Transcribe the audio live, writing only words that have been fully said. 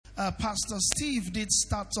Pastor Steve did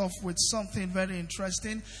start off with something very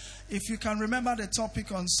interesting. If you can remember the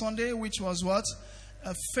topic on Sunday, which was what?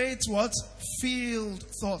 A faith what? Filled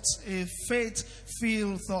thoughts. A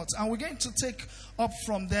faith-filled thoughts. And we're going to take up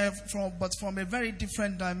from there, but from a very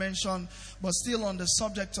different dimension, but still on the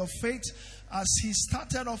subject of faith. As he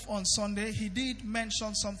started off on Sunday, he did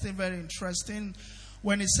mention something very interesting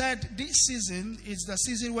when he said this season is the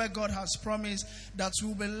season where God has promised that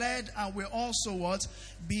we'll be led and we'll also what?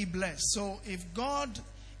 Be blessed. So if God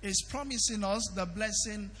is promising us the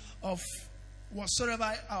blessing of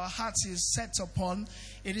whatsoever our heart is set upon,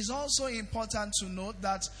 it is also important to note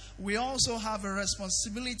that we also have a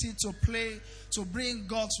responsibility to bring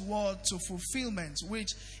God's word to fulfillment,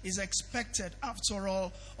 which is expected, after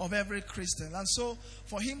all, of every Christian. And so,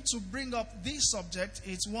 for him to bring up this subject,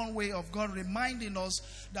 it's one way of God reminding us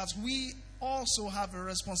that we also have a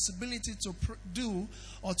responsibility to do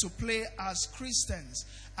or to play as Christians.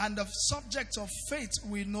 And the subject of faith,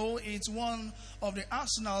 we know it's one of the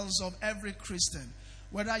arsenals of every Christian.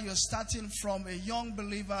 Whether you're starting from a young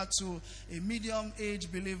believer to a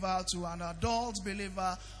medium-aged believer to an adult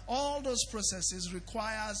believer, all those processes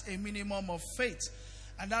requires a minimum of faith.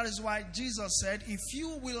 And that is why Jesus said, if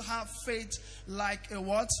you will have faith like a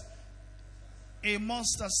what? A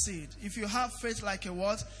mustard seed. If you have faith like a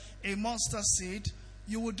what? A mustard seed,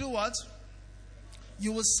 you will do what?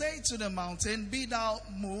 You will say to the mountain, be thou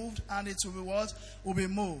moved, and it will be what? Will be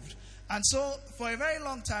moved. And so, for a very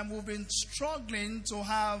long time, we've been struggling to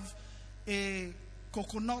have a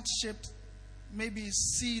coconut-shaped, maybe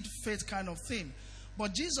seed faith kind of thing.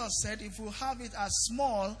 But Jesus said, if we have it as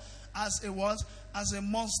small as a what? As a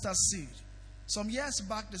mustard seed. Some years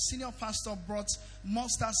back, the senior pastor brought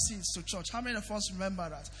mustard seeds to church. How many of us remember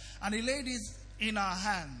that? And he laid it in our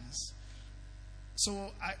hands.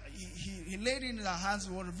 So he laid it in our hands.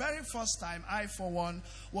 For the very first time, I, for one,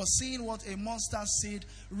 was seeing what a mustard seed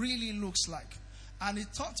really looks like. And it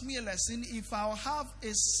taught me a lesson. If I'll have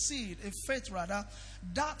a seed, a faith rather,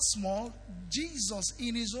 that small, Jesus,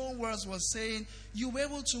 in his own words, was saying, you'll be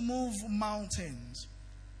able to move mountains.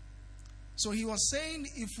 So he was saying,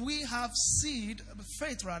 if we have seed,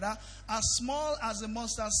 faith rather, as small as a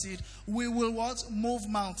mustard seed, we will what? Move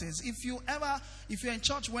mountains. If you're in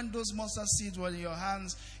church when those mustard seeds were in your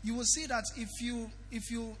hands, you will see that if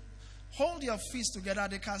you hold your fists together,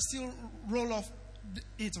 they can still roll off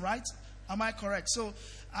it, right? Am I correct? So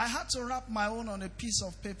I had to wrap my own on a piece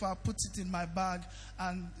of paper, put it in my bag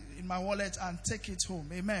and in my wallet and take it home.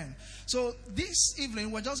 Amen. So this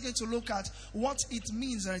evening, we're just going to look at what it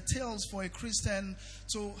means and entails for a Christian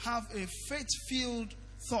to have a faith-filled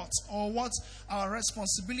thought, or what our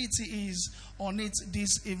responsibility is on it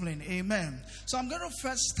this evening. Amen. So I'm going to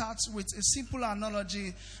first start with a simple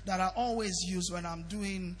analogy that I always use when I'm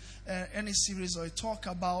doing any series or a talk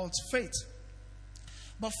about faith.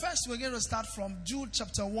 But first, we're going to start from Jude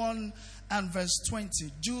chapter 1 and verse 20.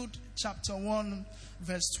 Jude chapter 1,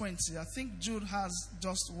 verse 20. I think Jude has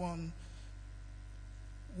just one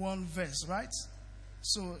verse, right?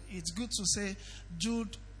 So it's good to say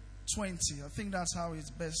Jude 20. I think that's how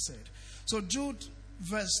it's best said. So Jude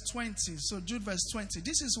verse 20. So Jude verse 20.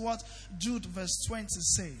 This is what Jude verse 20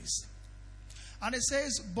 says. And it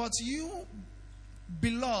says, but you,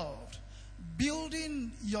 beloved,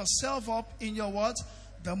 building yourself up in your what?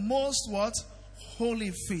 The most what?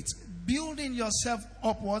 Holy faith. Building yourself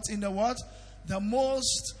up what? In the what? The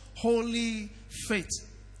most holy faith.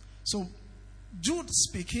 So Jude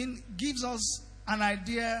speaking gives us an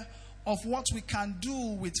idea of what we can do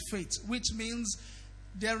with faith, which means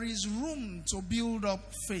there is room to build up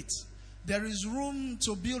faith. There is room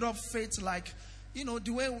to build up faith like,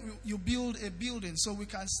 the way you build a building. So we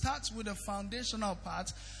can start with the foundational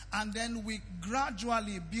part, and then we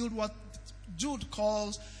gradually build what Jude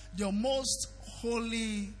calls the most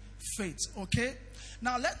holy faith. Okay?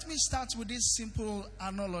 Now let me start with this simple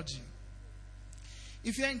analogy.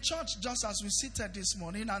 If you're in church, just as we seated this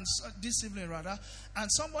morning, and this evening rather,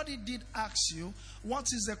 and somebody did ask you, what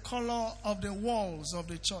is the color of the walls of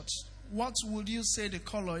the church? What would you say the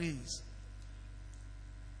color is?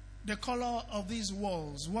 The color of these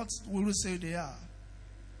walls, what will we say they are?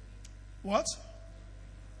 What?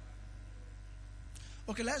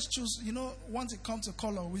 Okay, let's choose. Once it comes to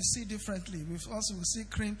color, we see differently. We see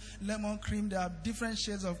cream, lemon cream. There are different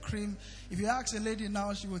shades of cream. If you ask a lady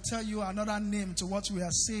now, she will tell you another name to what we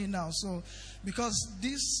are seeing now. So, because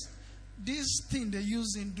this thing they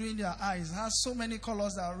use in doing their eyes has so many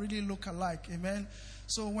colors that really look alike. Amen.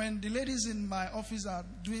 So when the ladies in my office are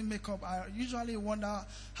doing makeup, I usually wonder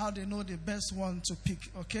how they know the best one to pick.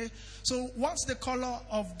 Okay. So what's the color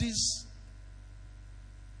of this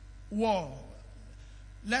wall?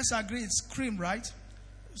 Let's agree it's cream, right?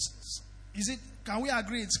 Is it? Can we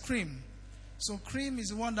agree it's cream? So cream is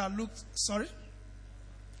the one that looks, sorry?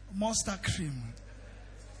 Mustard cream.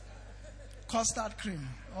 Custard cream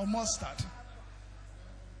or mustard.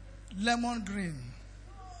 Lemon green.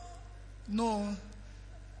 No.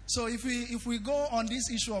 So if we go on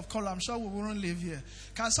this issue of color, I'm sure we won't live here.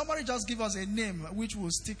 Can somebody just give us a name which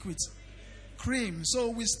we'll stick with? Cream. So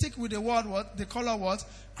we stick with the word what? The color what?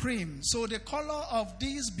 Cream. So the color of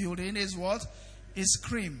this building is what? Is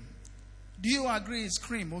cream. Do you agree it's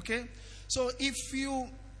cream? Okay. So if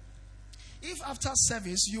after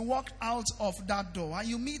service you walk out of that door and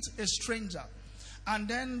you meet a stranger, and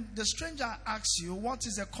then the stranger asks you what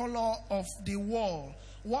is the color of the wall,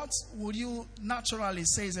 what would you naturally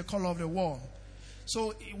say is the color of the wall?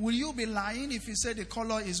 So will you be lying if you say the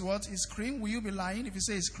color is what? Is cream? Will you be lying if you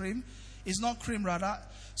say it's cream? It's not cream rather.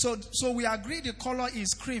 So we agree the color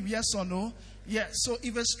is cream, yes or no? Yes. So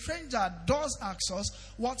if a stranger does ask us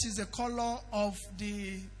what is the color of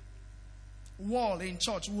the wall in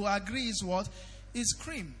church, we'll agree is what? Is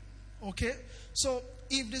cream. Okay? So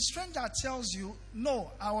if the stranger tells you,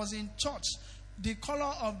 no, I was in church, the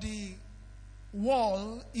color of the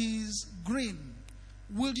wall is green,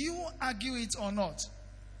 will you argue it or not?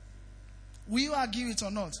 Will you argue it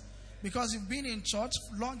or not? Because you've been in church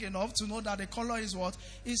long enough to know that the color is what?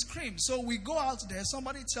 Is cream. So we go out there,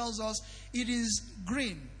 somebody tells us it is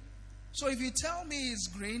green. So if you tell me it's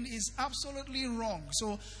green, it's absolutely wrong.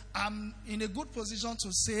 So I'm in a good position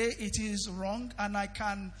to say it is wrong, and I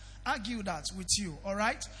can argue that with you. All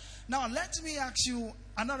right? Now let me ask you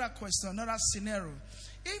another question, another scenario.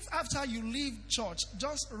 If after you leave church,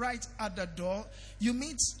 just right at the door, you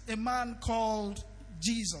meet a man called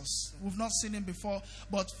Jesus. We've not seen him before,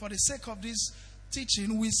 but for the sake of this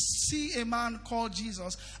teaching, we see a man called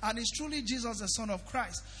Jesus, and it's truly Jesus, the Son of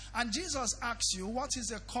Christ. And Jesus asks you, what is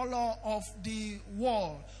the color of the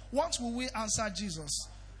wall? What will we answer Jesus?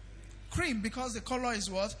 Cream, because the color is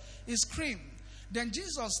what? Is cream. Then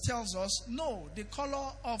Jesus tells us, no, the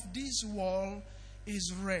color of this wall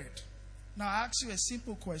is red. Now I ask you a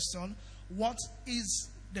simple question. What is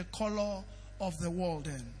the color of the wall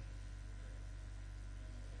then?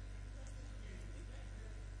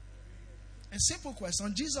 A simple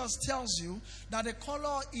question. Jesus tells you that the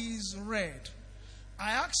color is red.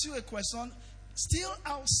 I ask you a question. Still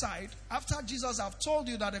outside, after Jesus have told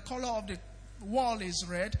you that the color of the wall is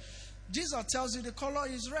red, Jesus tells you the color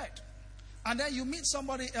is red. And then you meet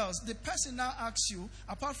somebody else. The person now asks you,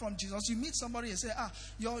 apart from Jesus, you meet somebody and say,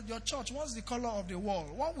 your church, what's the color of the wall?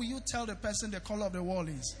 What will you tell the person the color of the wall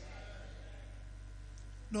is?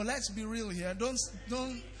 No, let's be real here.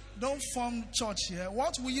 Don't form church here.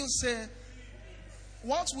 What will you say?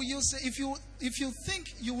 What will you say if you think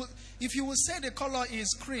you will, if you will say the color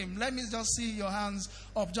is cream? Let me just see your hands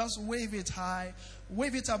up. Just wave it high,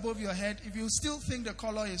 wave it above your head. If you still think the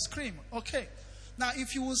color is cream, okay. Now,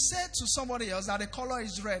 if you will say to somebody else that the color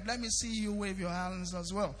is red, let me see you wave your hands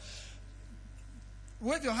as well.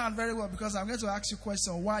 Wave your hand very well, because I'm going to ask you a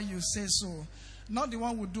question why you say so. Not the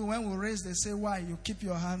one we do when we raise, they say why. You keep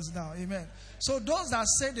your hands down. Amen. So those that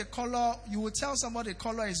say the color, you will tell somebody the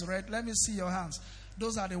color is red. Let me see your hands.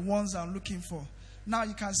 Those are the ones I'm looking for. Now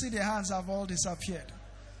you can see the hands have all disappeared.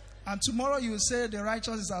 And tomorrow you will say the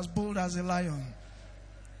righteous is as bold as a lion.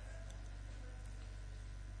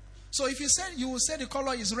 So if you will say the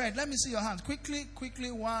color is red. Let me see your hand. Quickly.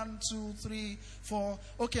 1, 2, 3, 4.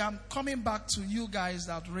 Okay, I'm coming back to you guys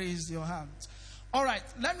that raised your hands. All right,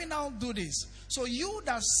 let me now do this. So you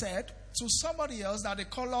that said to somebody else that the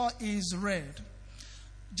color is red.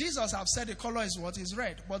 Jesus have said the color is what? Is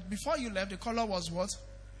red. But before you left, the color was what?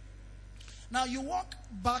 Now you walk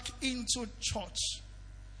back into church.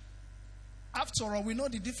 After all, we know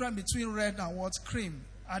the difference between red and what? Cream.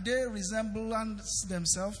 Are they resemblance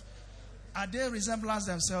themselves? Are they resemblance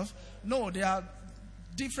themselves? No, they are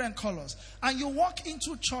different colors. And you walk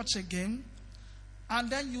into church again, and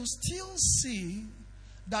then you still see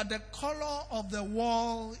that the color of the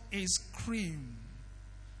wall is cream.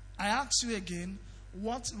 I ask you again,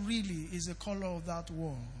 what really is the color of that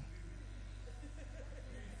wall?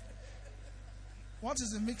 What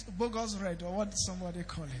is the mix? Bogus red, or what did somebody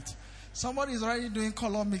call it? Somebody is already doing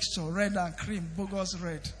color mixture, red and cream, bogus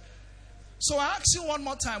red. So I ask you one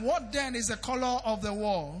more time, what then is the color of the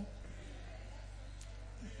wall?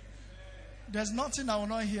 There's nothing I will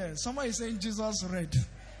not hear. Somebody is saying Jesus red.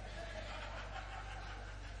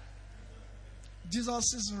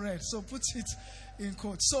 Jesus is red. So put it in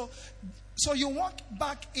quotes. So you walk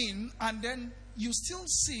back in, and then you still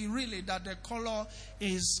see really that the color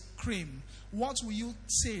is cream, what will you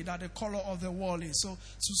say that the color of the wall is? So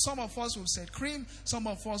some of us will said cream, some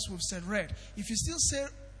of us will said red. If you still say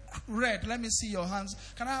red, let me see your hands.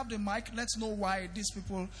 Can I have the mic? Let's know why these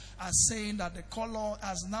people are saying that the color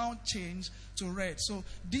has now changed to red. So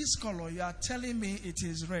this color, you are telling me it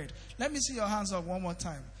is red. Let me see your hands up one more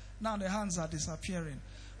time. Now the hands are disappearing.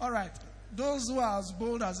 All right. Those who are as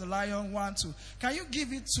bold as a lion want to. Can you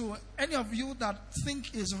give it to any of you that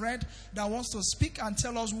think is red, that wants to speak and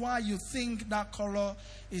tell us why you think that color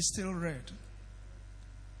is still red?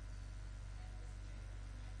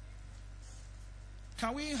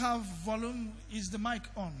 Can we have volume? Is the mic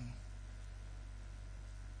on?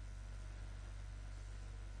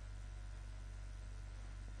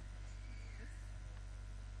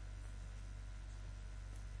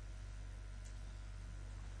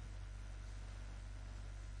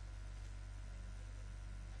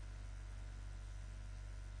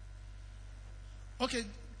 Okay,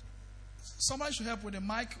 somebody should help with the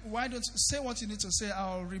mic. Why don't you say what you need to say?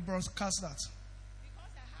 I'll rebroadcast that.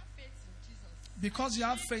 Because you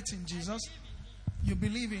have faith in Jesus. You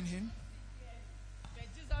believe in him.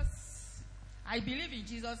 I believe in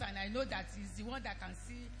Jesus, and I know that he's the one that can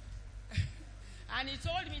see. And he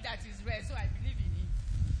told me that he's red, so I believe in him.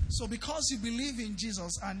 So because you believe in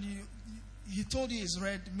Jesus and he told you he's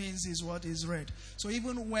red, means his what is red. So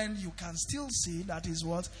even when you can still see that is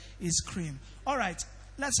what is cream. All right,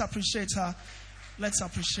 let's appreciate her. Let's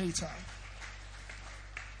appreciate her.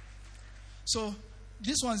 So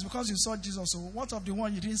this one is because you saw Jesus. So what of the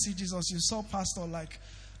one you didn't see Jesus? You saw pastor, like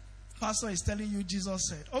pastor is telling you Jesus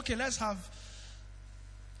said. Okay, let's have.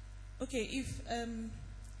 Okay, if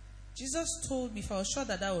Jesus told me, if I was sure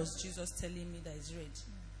that was Jesus telling me that it's red,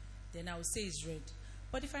 then I would say it's red.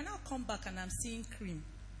 But if I now come back and I'm seeing cream,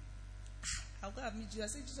 I'll go and meet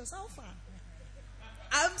Jesus. I say, Jesus, how far?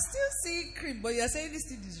 I'm still seeing cream, but you're saying this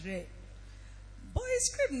thing is red. But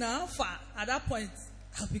it's cream now, how far? At that point,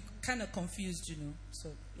 I'll be kind of confused, So,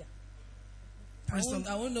 yeah.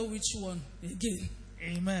 I won't know which one again.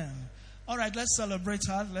 Amen. All right, let's celebrate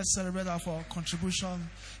her. Let's celebrate her for her contribution.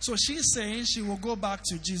 So she's saying she will go back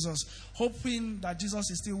to Jesus, hoping that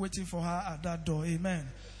Jesus is still waiting for her at that door. Amen.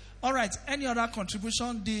 All right, any other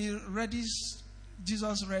contribution? The reddish,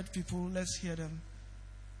 Jesus red people, let's hear them.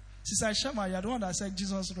 Sister Shema, you're the one that said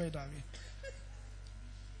Jesus red, are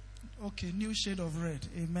we? Okay, new shade of red.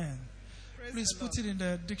 Amen. Please put it in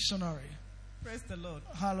the dictionary. Praise the Lord.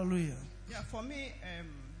 Hallelujah. Yeah, for me,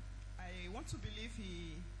 I want to believe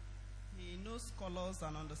he knows colors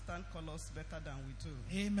and understands colors better than we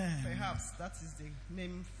do. Amen. Perhaps that is the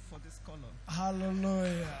name for this color.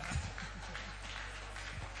 Hallelujah.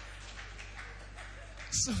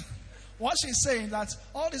 So, what she's saying that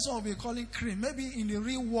all this one we're calling cream, maybe in the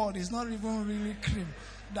real world it's not even really cream.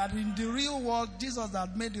 That in the real world, Jesus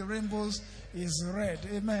that made the rainbows is red.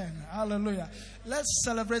 Amen. Hallelujah. Let's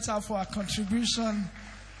celebrate her for her contribution.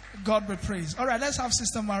 God be praised. All right, let's have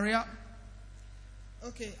Sister Maria.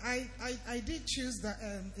 Okay, I did choose that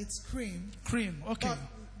it's cream. Cream, okay. But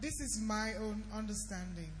this is my own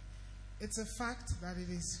understanding. It's a fact that it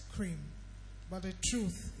is cream, but the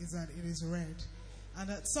truth is that it is red. And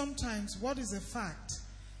that sometimes what is a fact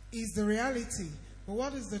is the reality, but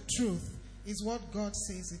what is the truth is what God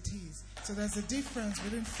says it is. So there's a difference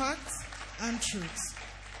between facts and truths.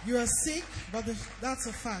 You are sick, but that's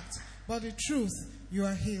a fact. But the truth, you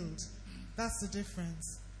are healed. That's the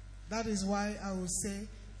difference. That is why I will say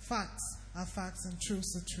facts are facts and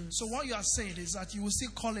truths are truths. So what you are saying is that you will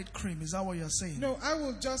still call it cream. Is that what you're saying? No, I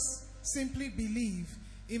will just simply believe.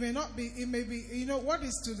 It may not be, it may be, what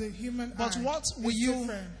is to the human but eye. But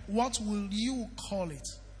what will you call it?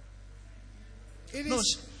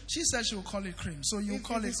 She said she will call it cream. So you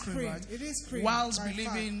call it cream, right? It is cream. Whilst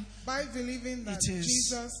believing by believing that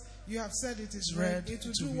Jesus, you have said it is red. It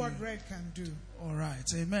will do what red can do. All right.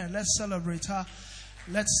 Amen. Let's celebrate her.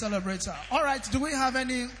 Let's celebrate her. All right. Do we have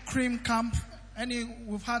any cream camp?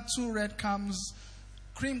 We've had 2 red camps.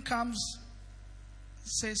 Cream camps.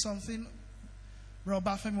 Say something.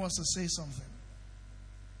 Obafemi wants to say something.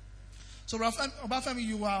 So Obafemi,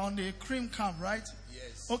 you are on the cream camp, right?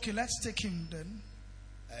 Yes. Okay, let's take him then.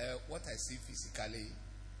 What I see physically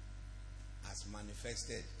has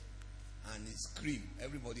manifested and it's cream.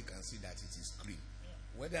 Everybody can see that it is cream.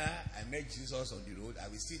 Whether I met Jesus on the road, I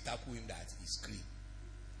will still tackle him that it's cream.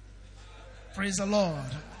 Praise the Lord.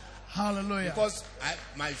 Hallelujah. Because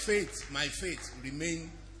my faith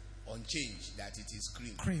remain unchanged that it is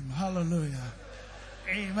cream. Cream. Hallelujah.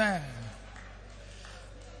 Amen.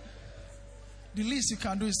 The least you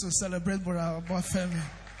can do is to celebrate Brother Obafemi.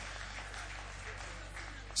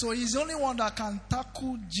 So he's the only one that can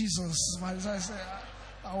tackle Jesus. I said,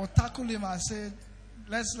 I will tackle him and say,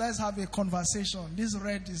 let's have a conversation. This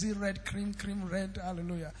red, is it red, cream, red?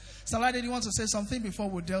 Hallelujah. Salai, did you want to say something before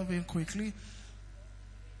we delve in quickly?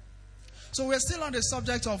 So we're still on the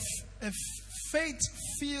subject of a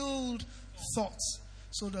faith-filled thought.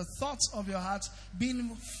 So the thoughts of your heart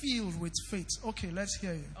being filled with faith. Okay, let's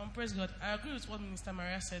hear you. Praise God. I agree with what Minister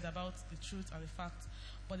Maria said about the truth and the fact.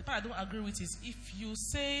 But the part I don't agree with is if you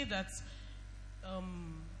say that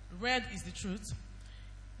red is the truth,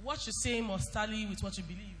 what you say must tally with what you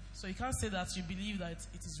believe. So you can't say that you believe that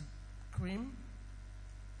it is cream.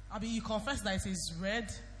 I mean, you confess that it is red,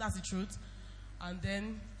 that's the truth. And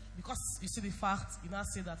then, because you see the fact, you now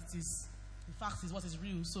say that the fact is what is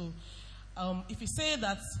real. So, if you say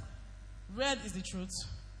that red is the truth,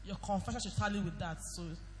 your confession should tally with that. So,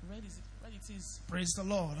 red it is. Praise the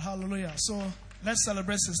Lord. Hallelujah. So, let's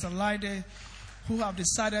celebrate Sister Lyde, who have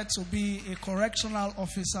decided to be a correctional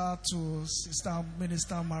officer to Sister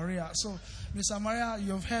Minister Maria. So, Minister Maria,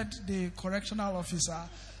 you've heard the correctional officer.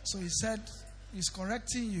 So, he said he's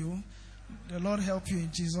correcting you. The Lord help you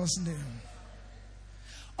in Jesus' name.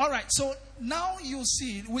 All right, so now you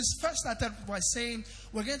see, we first started by saying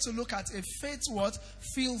we're going to look at a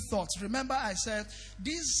faith-filled thought. Remember I said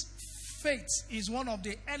this faith is one of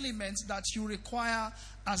the elements that you require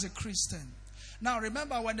as a Christian. Now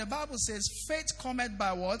remember when the Bible says faith cometh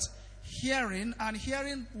by what? Hearing, and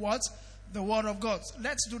hearing what? The word of God.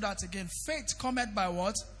 Let's do that again. Faith cometh by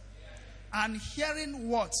what? And hearing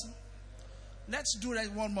what? Let's do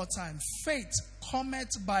that one more time. Faith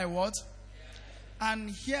cometh by what?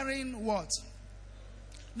 And hearing what?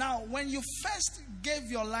 Now, when you first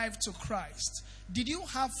gave your life to Christ, did you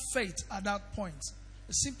have faith at that point?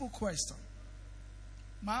 A simple question.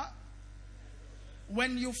 Ma?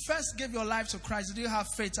 When you first gave your life to Christ, did you have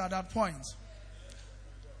faith at that point?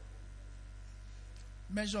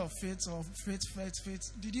 Measure of faith or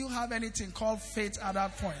faith. Did you have anything called faith at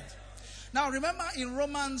that point? Now, remember in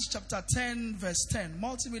Romans chapter 10, verse 10.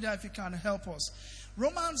 Multimedia, if you can help us.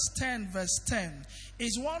 Romans 10 verse 10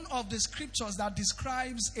 is one of the scriptures that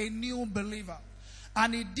describes a new believer.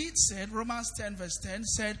 And it did say, Romans 10 verse 10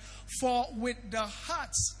 said, for with the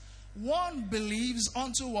heart one believes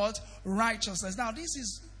unto what? Righteousness. Now this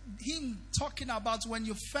is him talking about when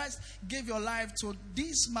you first gave your life to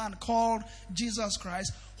this man called Jesus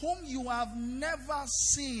Christ, whom you have never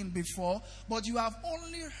seen before, but you have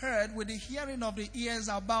only heard with the hearing of the ears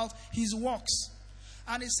about his works.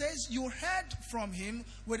 And it says, you heard from him.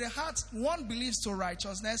 With the heart, one believes to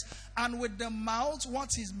righteousness. And with the mouth, what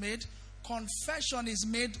is made? Confession is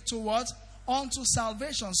made to what? Unto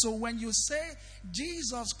salvation. So when you say,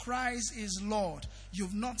 Jesus Christ is Lord,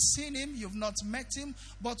 you've not seen him, you've not met him,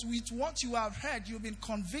 but with what you have heard, you've been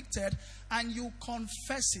convicted, and you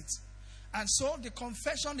confess it. And so the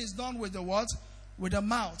confession is done with the what? With the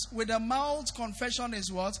mouth. With the mouth, confession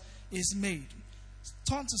is what? Is made.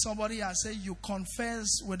 Turn to somebody and say, you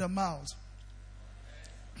confess with the mouth.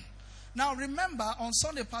 Now remember, on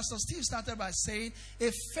Sunday, Pastor Steve started by saying,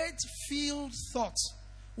 a faith-filled thought.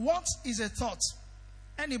 What is a thought?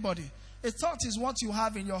 Anybody? A thought is what you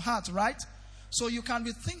have in your heart, right? So you can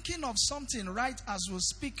be thinking of something right as we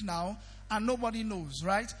speak now, and nobody knows,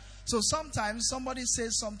 right? So sometimes somebody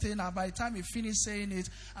says something, and by the time he finishes saying it,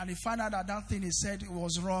 and he find out that that thing he said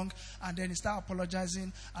was wrong, and then he start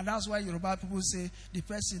apologizing, and that's why Yoruba people say the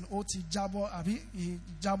person oti jabo, he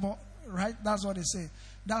jabo, right? That's what they say.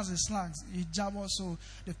 That's the slang. He jabo, so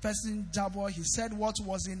the person jabo, he said what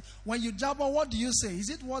was in. When you jabo, what do you say? Is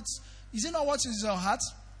it not what is in your heart?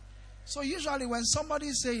 So usually when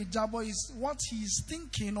somebody say jabo, is what he's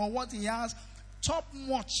thinking or what he has top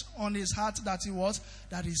much on his heart that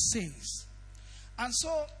he says. And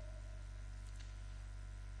so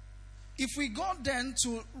if we go then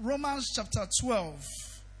to Romans chapter 12,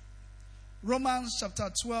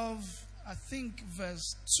 I think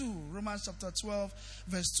verse 2, Romans chapter 12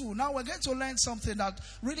 verse 2. Now we're going to learn something that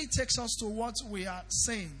really takes us to what we are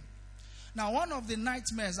saying. Now, one of the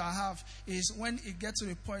nightmares I have is when it gets to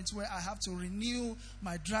the point where I have to renew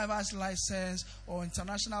my driver's license or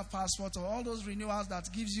international passport or all those renewals that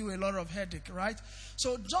gives you a lot of headache, right?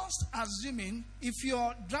 So just assuming if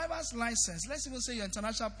your driver's license, let's even say your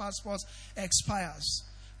international passport expires,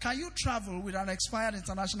 can you travel with an expired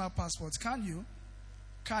international passport? Can you?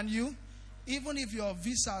 Can you? Even if your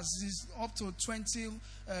visa is up to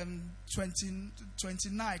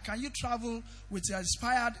 2029, can you travel with your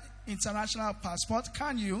expired international passport?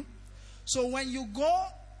 Can you? So when you go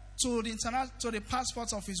to the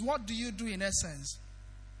passport office, what do you do in essence?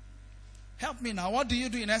 Help me now. What do you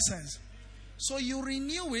do in essence? So you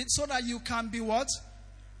renew it so that you can be what?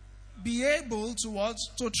 be able to what?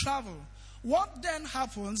 To travel. What then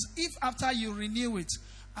happens if after you renew it,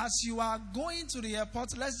 as you are going to the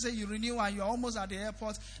airport, let's say you renew and you're almost at the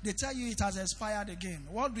airport, they tell you it has expired again.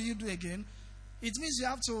 What do you do again? It means you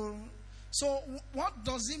have to. So what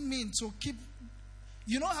does it mean to keep?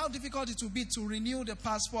 You know how difficult it will be to renew the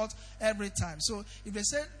passport every time. So if they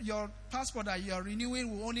say your passport that you are renewing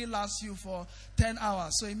will only last you for 10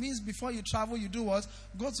 hours. So it means before you travel, you do what?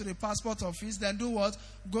 Go to the passport office, then do what?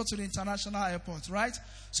 Go to the international airport, right?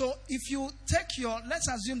 So if you take let's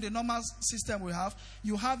assume the normal system we have,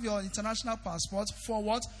 you have your international passport for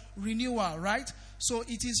what? Renewal, right? So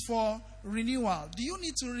it is for renewal. Do you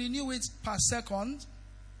need to renew it per second?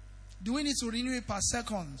 Do we need to renew it per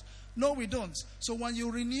second? No, we don't. So when you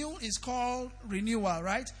renew, it's called renewal,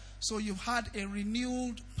 right? So you've had a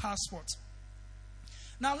renewed passport.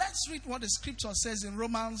 Now let's read what the scripture says in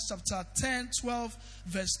Romans chapter 10, 12,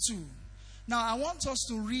 verse 2. Now I want us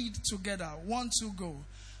to read together. 1, 2, go.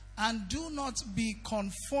 And do not be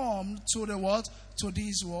conformed to the what? To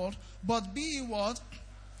this world. But be what?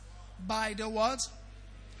 By the what?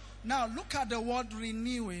 Now, look at the word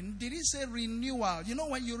renewing. Did he say renewal? You know,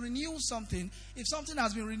 when you renew something, if something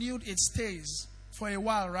has been renewed, it stays for a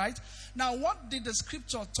while, right? Now, what did the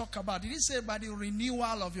scripture talk about? Did he say by the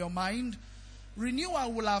renewal of your mind?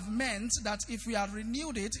 Renewal will have meant that if we had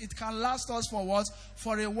renewed it, it can last us for what?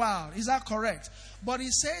 For a while. Is that correct? But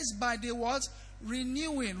he says by the what?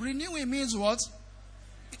 Renewing. Renewing means what?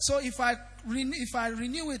 So if I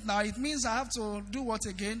renew it now, it means I have to do what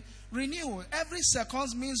again? Renew. Every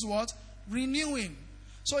second means what? Renewing.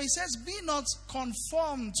 So he says, be not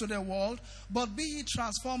conformed to the world, but be ye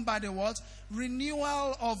transformed by the what?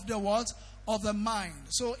 Renewal of the what? Of the mind.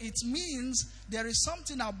 So it means there is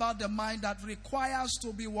something about the mind that requires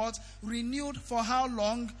to be what? Renewed for how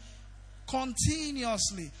long?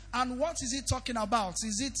 Continuously. And what is he talking about?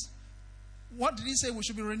 What did he say we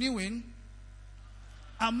should be renewing?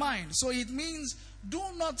 Our mind. So it means do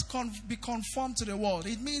not be conformed to the world.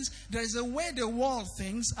 It means there is a way the world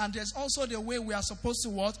thinks, and there's also the way we are supposed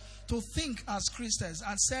to what? To think as Christians.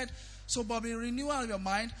 And said, so by the renewal of your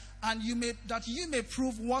mind, and you may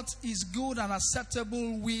prove what is good and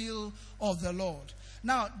acceptable will of the Lord.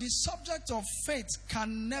 Now, the subject of faith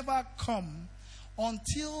can never come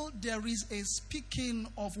until there is a speaking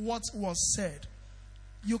of what was said.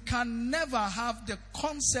 You can never have the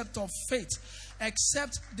concept of faith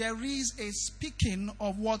except there is a speaking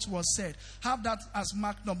of what was said. Have that as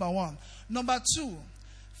mark number 1. Number 2,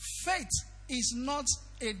 faith is not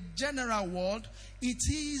a general word. It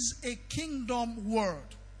is a kingdom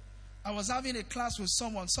word. I was having a class with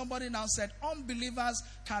someone. Somebody now said, unbelievers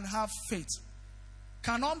can have faith.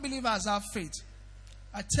 Can unbelievers have faith?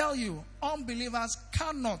 I tell you, unbelievers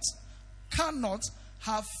cannot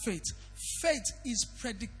have faith. Faith is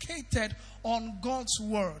predicated on God's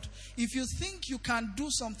word. If you think you can do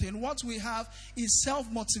something, what we have is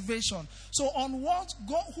self-motivation. So on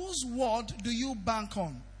whose word do you bank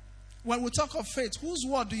on? When we talk of faith, whose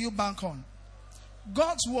word do you bank on?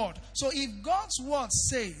 God's word. So if God's word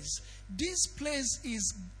says, this place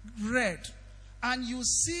is red, and you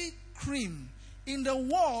see cream, in the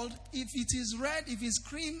world, if it is red, if it's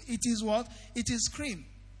cream, it is what? It is cream.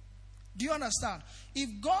 Do you understand? If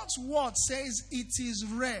God's word says it is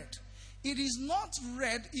red, it is not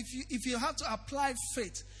red if you have to apply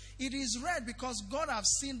faith. It is red because God has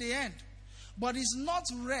seen the end. But it's not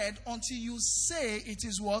red until you say it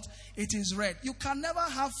is what? It is red. You can never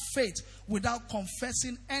have faith without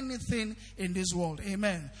confessing anything in this world.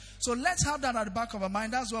 Amen. So let's have that at the back of our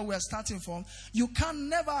mind. That's where we're starting from. You can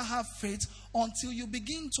never have faith until you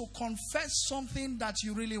begin to confess something that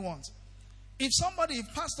you really want.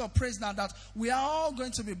 If pastor prays now that we are all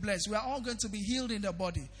going to be blessed, we are all going to be healed in the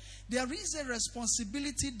body, there is a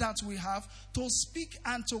responsibility that we have to speak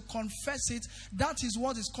and to confess it. That is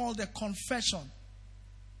what is called the confession.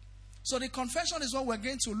 So the confession is what we're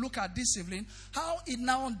going to look at this evening. How it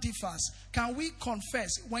now differs. Can we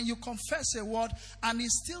confess? When you confess a word and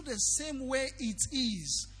it's still the same way it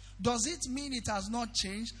is, does it mean it has not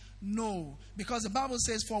changed? No. Because the Bible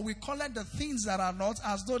says, for we call it the things that are not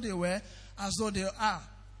as though they were, as though they are.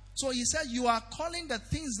 So he said, you are calling the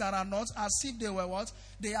things that are not as if they were what?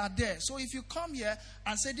 They are there. So if you come here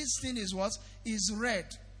and say this thing is what? Is red.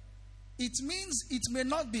 It means it may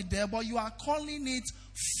not be there, but you are calling it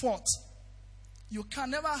forth. You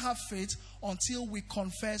can never have faith until we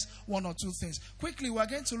confess one or two things. Quickly, we're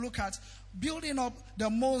going to look at building up the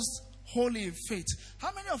most holy faith.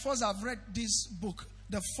 How many of us have read this book,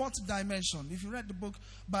 The Fourth Dimension? If you read the book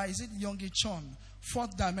by, is it Yonggi Chon,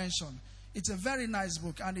 Fourth Dimension? It's a very nice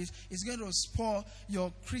book, and it's going to spoil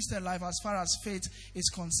your Christian life as far as faith is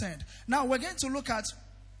concerned. Now, we're going to look at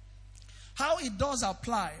how it does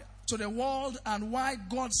apply to the world and why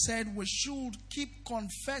God said we should keep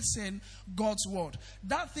confessing God's word.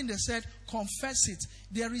 That thing they said, confess it.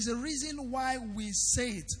 There is a reason why we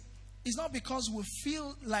say it. It's not because we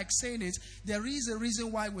feel like saying it. There is a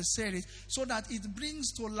reason why we say it, so that it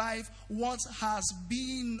brings to life what has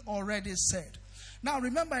been already said. Now,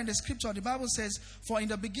 remember in the scripture, the Bible says, for in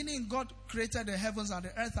the beginning God created the heavens and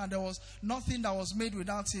the earth, and there was nothing that was made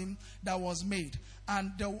without him that was made.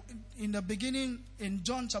 And in the beginning, in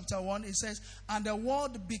John chapter 1, it says, and the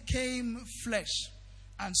word became flesh.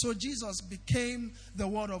 And so Jesus became the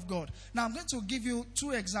word of God. Now, I'm going to give you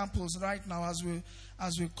two examples right now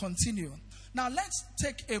as we continue. Now, let's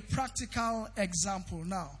take a practical example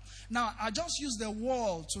now. Now, I just use the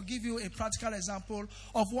world to give you a practical example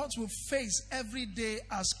of what we face every day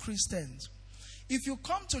as Christians. If you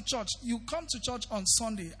come to church on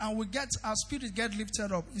Sunday, and our spirit get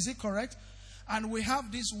lifted up. Is it correct? And we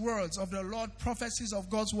have these words of the Lord, prophecies of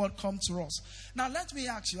God's word come to us. Now, let me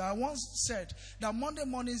ask you, I once said that Monday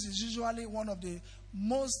mornings is usually one of the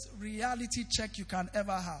most reality check you can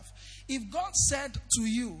ever have. If God said to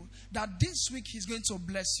you that this week he's going to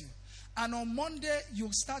bless you, and on Monday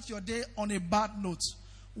you'll start your day on a bad note,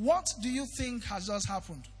 what do you think has just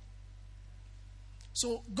happened?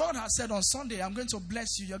 So God has said on Sunday, I'm going to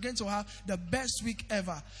bless you. You're going to have the best week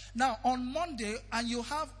ever. Now, on Monday, and you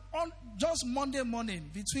have on just Monday morning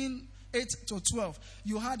between 8 to 12,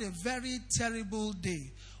 you had a very terrible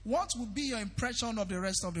day. What would be your impression of the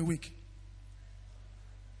rest of the week?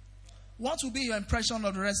 What will be your impression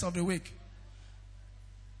of the rest of the week?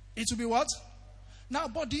 It will be what? Now,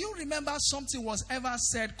 but do you remember something was ever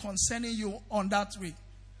said concerning you on that week?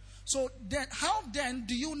 So then, how then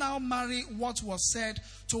do you now marry what was said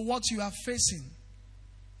to what you are facing?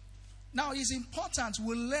 Now, it's important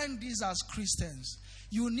we learn this as Christians.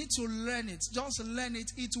 You need to learn it. Just learn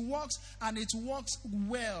it. It works, and it works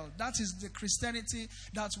well. That is the Christianity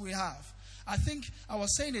that we have. I think I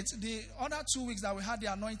was saying it the other 2 weeks that we had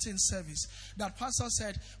the anointing service, that pastor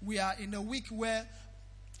said we are in a week where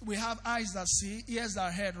we have eyes that see, ears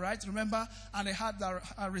that heard, right? Remember? And a heart that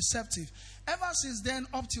are receptive. Ever since then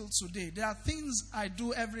up till today, there are things I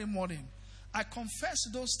do every morning. I confess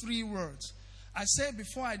those 3 words. I say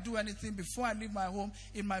before I do anything, before I leave my home,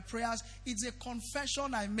 in my prayers, it's a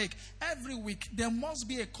confession I make. Every week, there must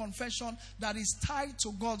be a confession that is tied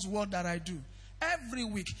to God's word that I do. Every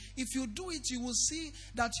week. If you do it, you will see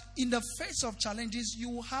that in the face of challenges, you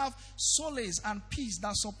will have solace and peace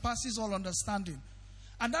that surpasses all understanding.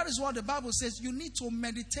 And that is what the Bible says. You need to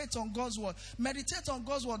meditate on God's word. Meditate on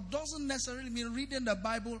God's word doesn't necessarily mean reading the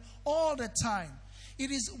Bible all the time. It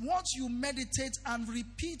is what you meditate and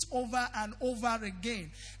repeat over and over again.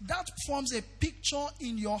 That forms a picture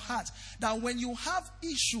in your heart. That when you have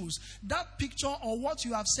issues, that picture or what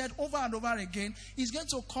you have said over and over again is going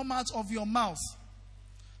to come out of your mouth.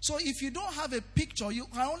 So if you don't have a picture, you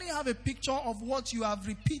can only have a picture of what you have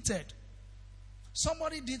repeated.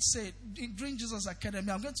 Somebody did say during Jesus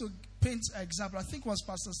Academy, I'm going to paint an example. I think it was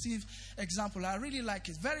Pastor Steve's example. I really like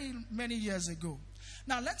it. Very many years ago.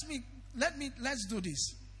 Now let's do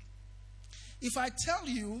this. If I tell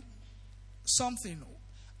you something,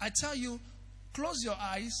 I tell you, close your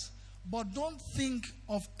eyes, but don't think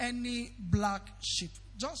of any black sheep.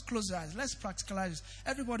 Just close your eyes. Let's practicalize this.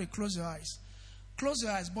 Everybody close your eyes. Close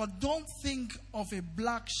your eyes, but don't think of a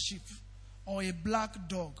black sheep or a black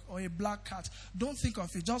dog or a black cat. Don't think of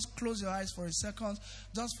it. Just close your eyes for a second.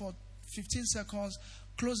 Just for 15 seconds.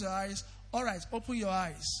 Close your eyes. All right, open your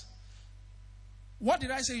eyes. What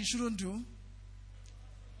did I say you shouldn't do?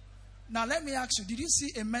 Now let me ask you, did you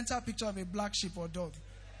see a mental picture of a black sheep or dog?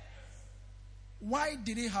 Why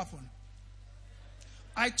did it happen?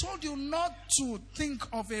 I told you not to think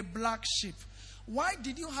of a black sheep. Why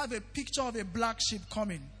did you have a picture of a black sheep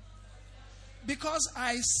coming? Because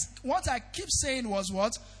what I keep saying was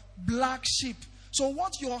what? Black sheep. So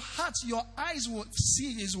what your heart, your eyes will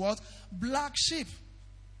see is what? Black sheep.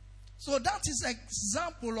 So that is an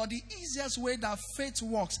example or the easiest way that faith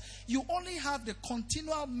works. You only have the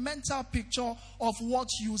continual mental picture of what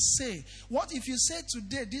you say. What if you say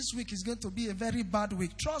today, this week is going to be a very bad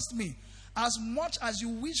week? Trust me, as much as you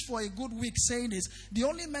wish for a good week saying this, the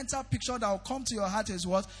only mental picture that will come to your heart is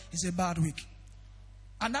what? Is a bad week.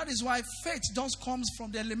 And that is why faith just comes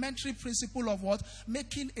from the elementary principle of what?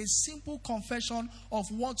 Making a simple confession of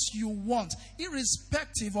what you want,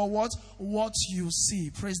 irrespective of what you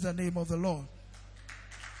see. Praise the name of the Lord.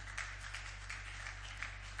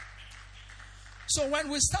 So when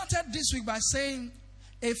we started this week by saying,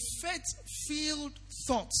 A faith-filled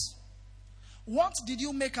thought. What did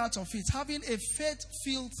you make out of it? Having a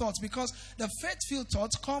faith-filled thought, because the faith-filled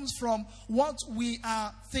thought comes from what we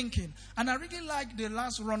are thinking. And I really like the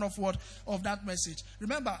last run of word of that message.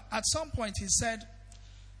 Remember, at some point he said,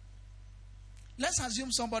 let's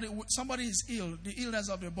assume somebody is ill, the illness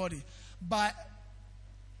of the body. But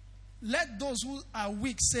let those who are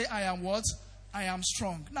weak say, I am what? I am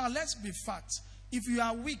strong. Now let's be fact. If you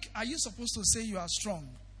are weak, are you supposed to say you are strong?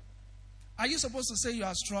 Are you supposed to say you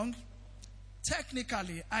are strong?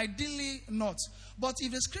 Technically, ideally not. But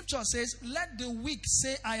if the scripture says, let the weak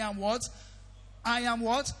say, I am what? I am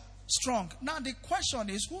what? Strong. Now the question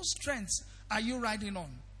is, whose strength are you riding on?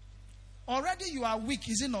 Already you are weak,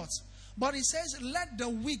 is it not? But it says, let the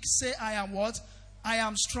weak say, I am what? I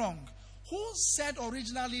am strong. Who said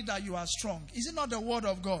originally that you are strong? Is it not the word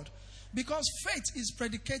of God? Because faith is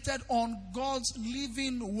predicated on God's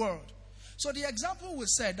living word. So the example we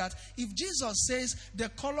said that if Jesus says the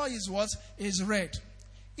color is what? Is red.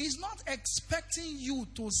 He's not expecting you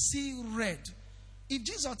to see red. If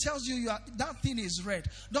Jesus tells you, that thing is red,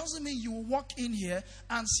 doesn't mean you walk in here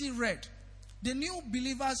and see red. The new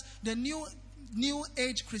believers, the new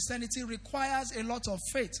age Christianity requires a lot of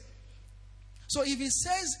faith. So if he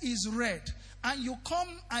says it's red and you come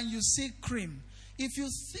and you see cream, if you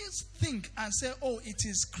think and say, oh, it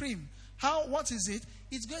is cream, what is it?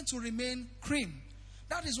 It's going to remain cream.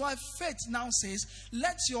 That is why faith now says,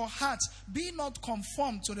 let your heart be not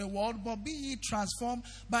conformed to the world, but be ye transformed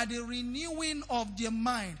by the renewing of the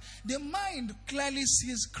mind. The mind clearly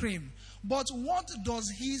sees cream. But what does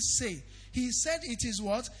he say? He said it is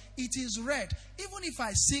what? It is red. Even if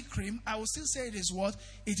I see cream, I will still say it is what?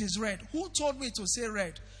 It is red. Who told me to say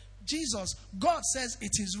red? Jesus. God says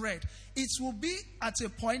it is red. It will be at a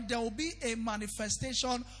point, there will be a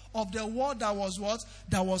manifestation of the word that was what?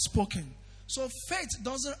 That was spoken. So faith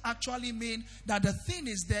doesn't actually mean that the thing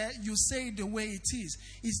is there, you say it the way it is.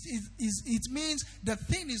 It means the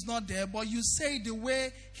thing is not there, but you say it the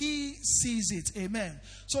way he sees it. Amen.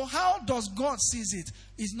 So how does God sees it?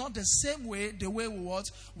 It's not the same way, the way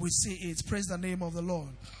we see it. Praise the name of the Lord.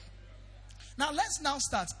 Now let's now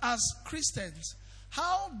start. As Christians,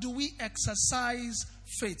 how do we exercise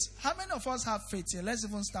faith? How many of us have faith here? Let's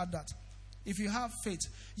even start that. If you have faith,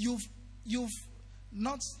 you've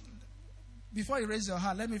not... Before you raise your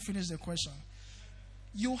hand, let me finish the question.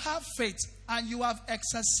 You have faith and you have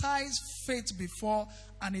exercised faith before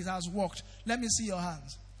and it has worked. Let me see your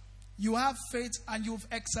hands. You have faith and you've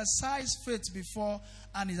exercised faith before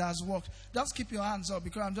and it has worked. Just keep your hands up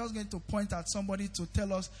because I'm just going to point at somebody to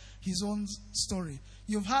tell us his own story.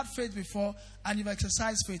 You've had faith before and you've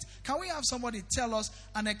exercised faith. Can we have somebody tell us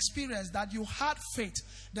an experience that you had faith?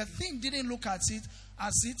 The thing didn't look at it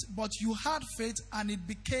as it, but you had faith and it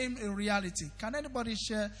became a reality. Can anybody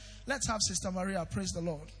share? Let's have Sister Maria. Praise the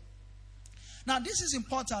Lord. Now this is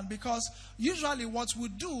important because usually what we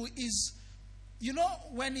do is,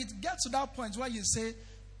 when it gets to that point where you say,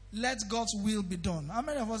 let God's will be done. How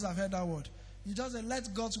many of us have heard that word? You just say,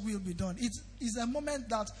 let God's will be done. It is a moment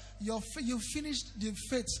that you finished the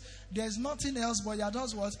faith. There's nothing else, but you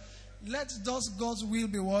just what? Let just God's will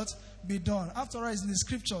be what? Be done. After all, it's in the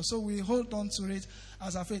scripture, so we hold on to it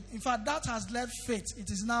as a faith. In fact, that has led faith. It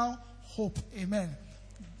is now hope. Amen.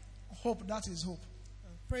 Hope, that is hope.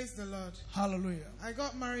 Praise the Lord. Hallelujah. I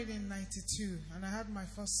got married in 92 and I had my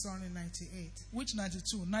first son in 98. Which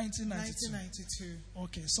 92? 1992. 1992.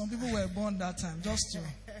 Okay, some people were born that time, just to.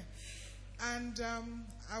 And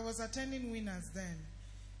I was attending Winners then.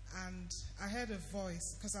 And I heard a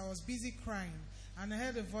voice, because I was busy crying. And I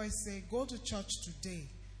heard a voice say, go to church today,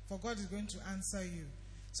 for God is going to answer you.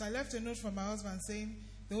 So I left a note from my husband saying,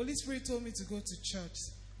 the Holy Spirit told me to go to church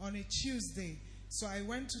on a Tuesday. So I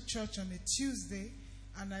went to church on a Tuesday.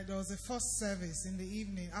 And there was a first service in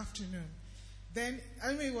the afternoon. Then,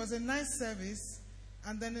 it was a nice service.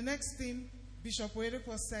 And then the next thing, Bishop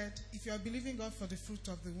Oregun said, if you are believing God for the fruit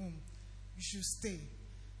of the womb, you should stay.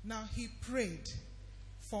 Now, he prayed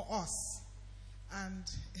for us. And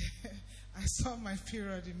I saw my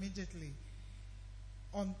period immediately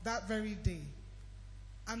on that very day.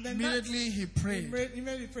 And then immediately he prayed.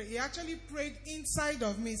 Immediately prayed. He actually prayed inside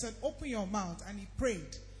of me. He said, open your mouth. And he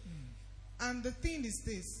prayed. And the thing is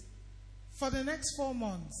this, for the next 4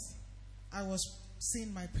 months, I was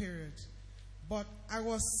seeing my period. But I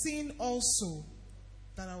was seeing also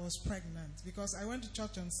that I was pregnant. Because I went to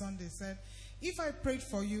church on Sunday, said, if I prayed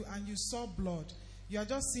for you and you saw blood, you are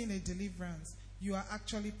just seeing a deliverance. You are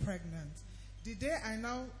actually pregnant. The day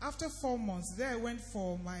after 4 months, the day I went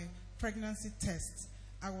for my pregnancy test,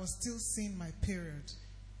 I was still seeing my period.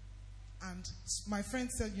 And my friend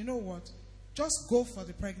said, you know what? just go for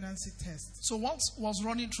the pregnancy test. So what was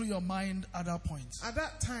running through your mind at that point? At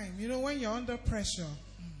that time, when you're under pressure,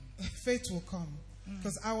 faith will come.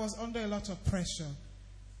 Because I was under a lot of pressure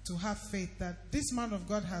to have faith that this man of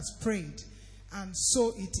God has prayed, and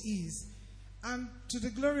so it is. And to the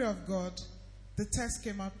glory of God, the test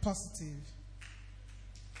came out positive.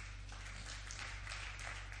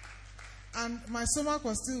 And my stomach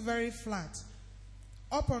was still very flat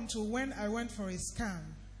up until when I went for a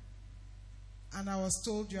scan and I was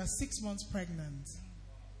told, you are 6 months pregnant.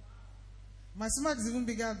 My stomach is even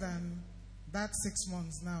bigger than that 6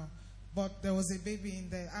 months now. But there was a baby in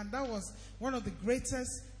there. And that was one of the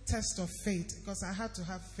greatest tests of faith, because I had to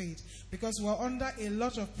have faith. Because we were under a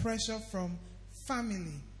lot of pressure from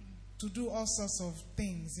family to do all sorts of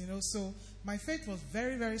things, So my faith was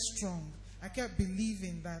very, very strong. I kept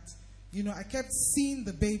believing that, I kept seeing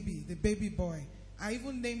the baby boy. I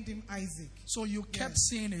even named him Isaac. So you kept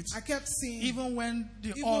seeing it. I kept seeing, even when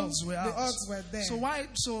the odds were out. The odds were there.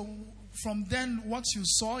 So from then, what you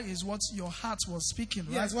saw is what your heart was speaking,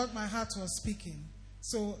 right? Yes, what my heart was speaking.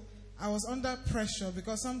 So I was under pressure,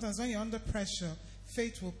 because sometimes when you're under pressure,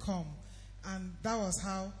 faith will come. And that was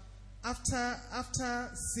how, after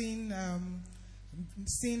seeing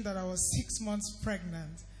that I was 6 months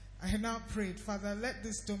pregnant, I now prayed, Father, let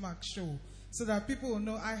this stomach show, so that people will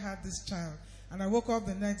know I had this child. And I woke up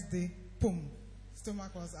the next day, boom,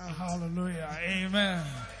 stomach was out. Hallelujah. Amen.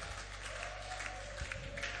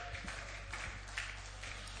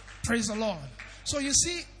 Praise the Lord. So you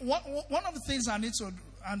see, one of the things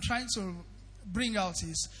I'm trying to bring out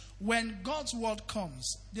is, when God's word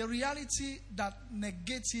comes, the reality that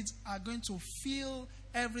negates it are going to fill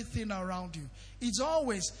everything around you. It's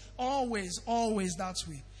always, always, always that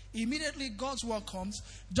way. Immediately God's word comes,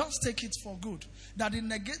 just take it for good. That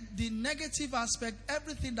the negative aspect,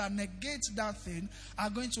 everything that negates that thing, are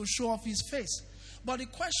going to show off his face. But the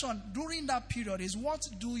question during that period is, what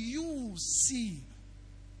do you see?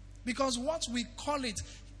 Because what we call it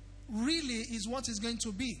really is what is going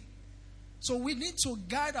to be. So we need to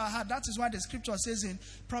guide our heart. That is why the scripture says in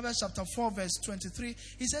Proverbs chapter 4 verse 23,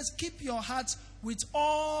 it says, keep your heart with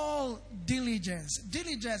all diligence.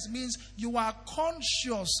 Diligence means you are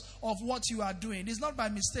conscious of what you are doing. It's not by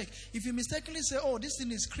mistake. If you mistakenly say, oh, this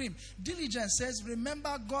thing is cream, diligence says,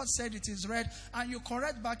 remember God said it is red, and you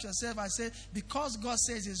correct back yourself and say, because God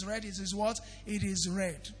says it is red, it is what? It is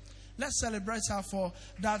red. Let's celebrate her for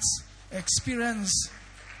that experience.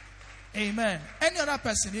 Amen. Any other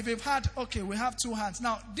person, if you've had, okay, we have two hands.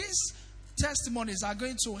 Now, these testimonies are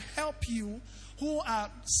going to help you who are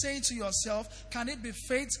saying to yourself, can it be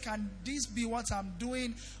faith? Can this be what I'm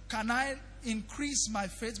doing? Can I increase my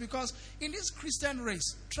faith? Because in this Christian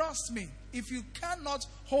race, trust me, if you cannot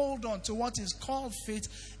hold on to what is called faith,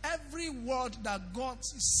 every word that God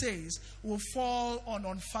says will fall on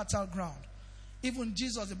unfertile ground. Even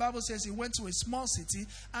Jesus, the Bible says, he went to a small city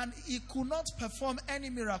and he could not perform any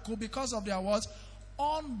miracle because of their what?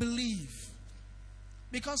 Unbelief.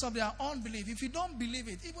 Because of their unbelief. If you don't believe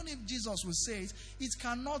it, even if Jesus will say it, it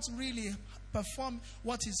cannot really perform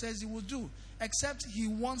what he says he will do, except he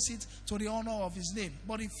wants it to the honor of his name.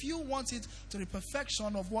 But if you want it to the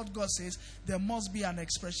perfection of what God says, there must be an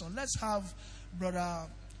expression. Let's have let's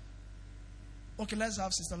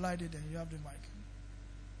have Sister Lydie then. You have the mic.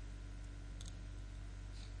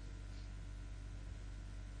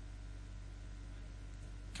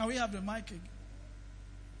 Can we have the mic again?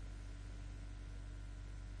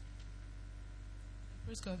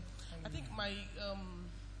 Praise God. I think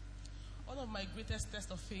one of my greatest tests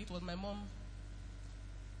of faith was my mom.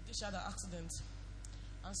 She had an accident,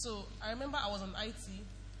 and so I remember I was on IT.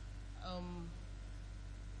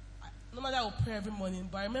 Normally I would pray every morning,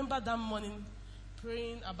 but I remember that morning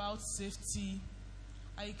praying about safety.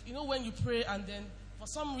 When you pray and then for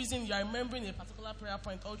some reason you are remembering a particular prayer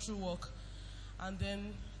point all through work, and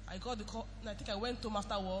then I got the call. I think I went home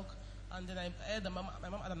after work, and then I heard that my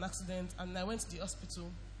mom had an accident, and I went to the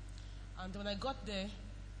hospital. And when I got there,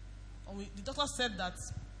 the doctor said that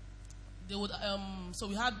they would. So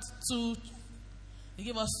we had two. They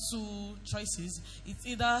gave us two choices. It's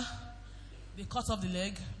either they cut off the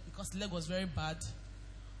leg because the leg was very bad,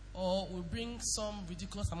 or we bring some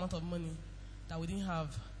ridiculous amount of money that we didn't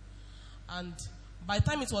have. And by the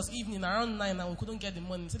time it was evening, around 9, and we couldn't get the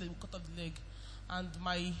money, so they would cut off the leg. And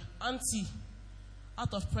my auntie,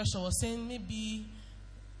 out of pressure, was saying maybe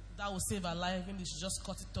that will save her life, maybe they should just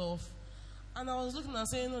cut it off. And I was looking and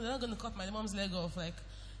saying, no, they're not going to cut my mom's leg off. Like,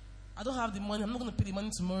 I don't have the money, I'm not going to pay the money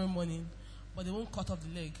tomorrow morning, but they won't cut off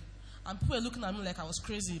the leg. And people were looking at me like I was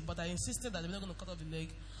crazy, but I insisted that they were not going to cut off the leg.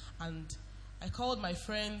 And I called my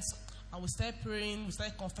friends, And we started praying, we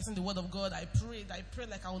started confessing the word of God. I prayed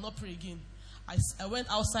like I will not pray again. I went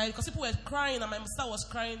outside because people were crying and my sister was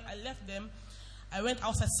crying. I left them. I went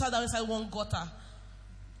outside, sat down inside one gutter,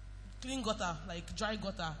 clean gutter, like dry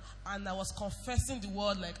gutter, and I was confessing the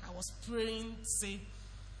word, like I was praying, say,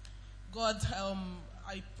 God,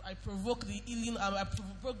 I provoked the healing, I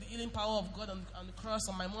provoked the healing power of God on the cross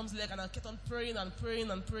on my mom's leg, and I kept on praying and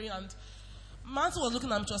praying and praying. And my auntie was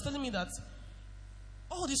looking at me, she was telling me that,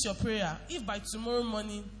 oh, this is your prayer. If by tomorrow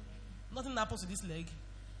morning nothing happens to this leg,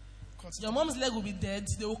 your mom's leg will be dead.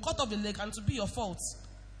 They will cut off the leg, and to be your fault.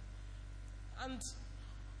 And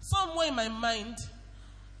somewhere in my mind,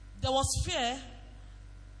 there was fear.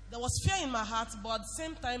 There was fear in my heart, but at the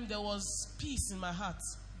same time, there was peace in my heart.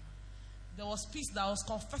 There was peace that I was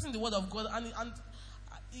confessing the word of God. And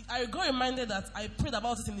I got reminded that I prayed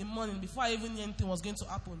about it in the morning before I even knew anything was going to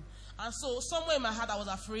happen. And so somewhere in my heart, I was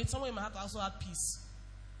afraid. Somewhere in my heart, I also had peace.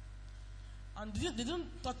 And they didn't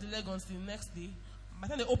touch the leg until the next day. By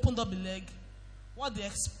the time they opened up the leg, what they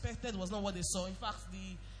expected was not what they saw. In fact,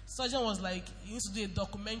 the surgeon was like, he needs to do a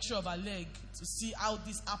documentary of her leg to see how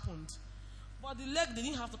this happened. But the leg, they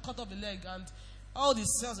didn't have to cut off the leg. And all the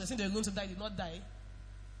cells they said they were going to die did not die.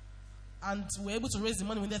 And we were able to raise the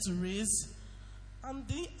money we needed to raise. And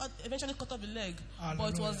they eventually cut off the leg.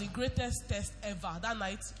 Hallelujah. But it was the greatest test ever. That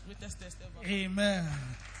night, greatest test ever. Amen.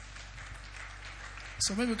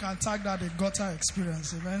 So maybe we can tag that a gutter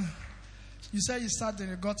experience. Amen. You said you started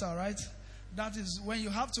in a gutter, right? That is when you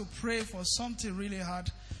have to pray for something really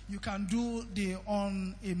hard, you can do the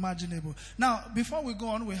unimaginable. Now, before we go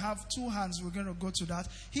on, we have two hands. We're going to go to that.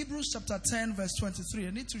 Hebrews chapter 10, verse 23. I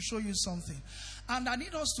need to show you something. And I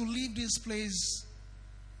need us to leave this place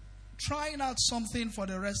trying out something for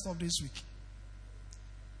the rest of this week.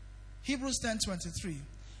 Hebrews 10:23.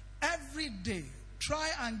 Every day, try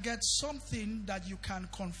and get something that you can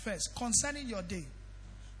confess concerning your day.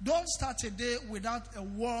 Don't start a day without a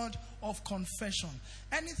word of confession.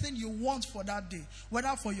 Anything you want for that day,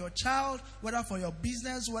 whether for your child, whether for your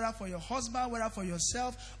business, whether for your husband, whether for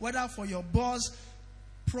yourself, whether for your boss,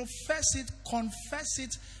 profess it, confess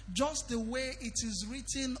it, just the way it is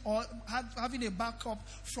written, or having a backup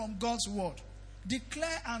from God's word.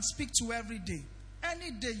 Declare and speak to every day. Any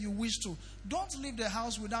day you wish to. Don't leave the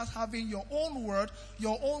house without having your own word,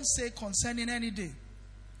 your own say concerning any day.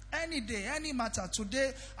 Any day, any matter.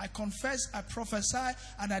 Today, I confess, I prophesy,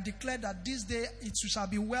 and I declare that this day it shall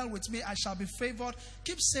be well with me. I shall be favored.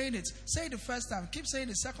 Keep saying it. Say it the first time. Keep saying it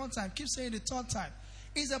the second time. Keep saying it the third time.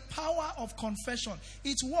 It's a power of confession.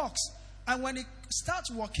 It works. And when it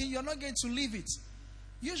starts working, you're not going to leave it.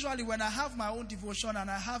 Usually when I have my own devotion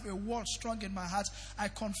and I have a word strong in my heart, I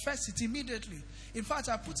confess it immediately. In fact,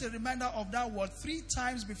 I put a reminder of that word 3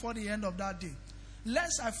 times before the end of that day.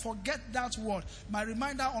 Lest I forget that word, my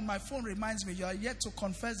reminder on my phone reminds me, you are yet to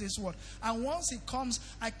confess this word. And once it comes,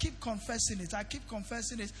 I keep confessing it. I keep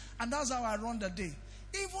confessing it. And that's how I run the day.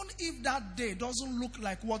 Even if that day doesn't look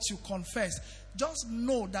like what you confessed, just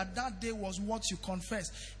know that that day was what you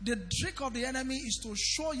confessed. The trick of the enemy is to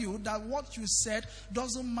show you that what you said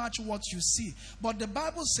doesn't match what you see. But the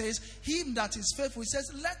Bible says, him that is faithful, it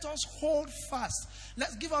says, let us hold fast.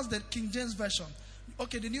 Let's give us the King James Version.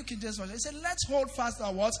 Okay, the New King James Version. It said, let's hold fast the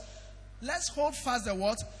what? Let's hold fast the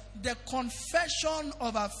what? The confession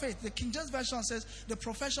of our faith. The King James Version says, the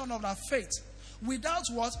profession of our faith. Without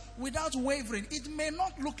what? Without wavering. It may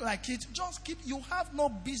not look like it. Just keep, you have no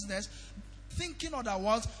business thinking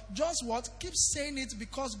otherwise. Just what? Keep saying it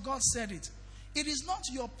because God said it. It is not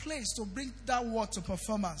your place to bring that word to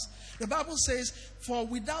performance. The Bible says, for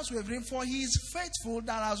without wavering, for he is faithful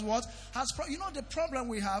that has what? You know, the problem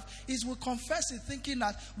we have is we confess it thinking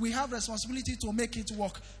that we have responsibility to make it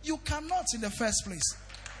work. You cannot in the first place.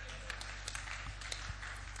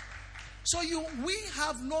 So we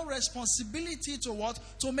have no responsibility to what?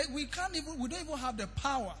 To make, we don't even have the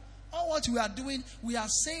power. All what we are doing, we are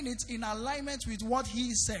saying it in alignment with what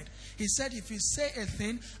he said. He said, if you say a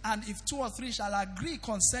thing, and if 2 or 3 shall agree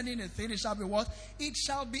concerning a thing, it shall be what? It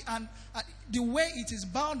shall be, and the way it is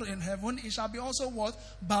bound in heaven, it shall be also what?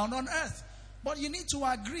 Bound on earth. But you need to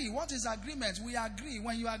agree. What is agreement? We agree.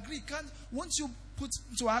 When you agree, once you put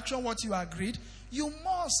into action what you agreed, you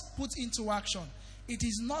must put into action. It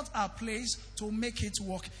is not our place to make it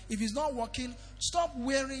work. If it's not working, stop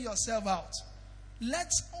wearing yourself out.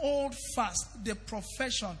 Let's hold fast the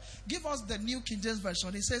profession. Give us the New King James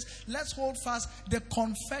Version. It says, let's hold fast the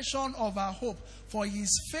confession of our hope. For he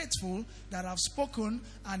is faithful that have spoken,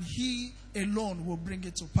 and he alone will bring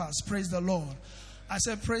it to pass. Praise the Lord. I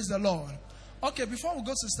said, praise the Lord. Okay, before we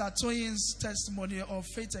go to start Toyin's testimony of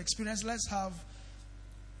faith experience, let's have...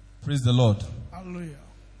 Praise the Lord. Hallelujah.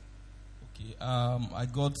 Okay, I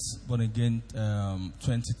got born again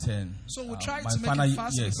 2010. So we'll try to make it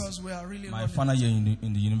fast because we are really my final year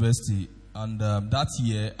in the university. And that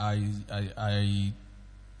year, I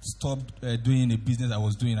stopped doing a business I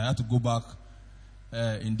was doing. I had to go back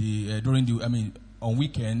on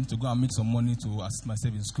weekend to go and make some money to assist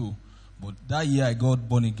myself in school. But that year I got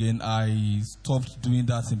born again. I stopped doing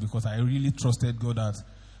that thing because I really trusted God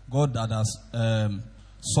that has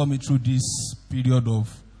saw me through this period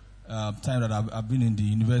of time that I've been in the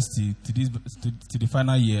university to the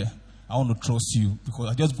final year. I want to trust you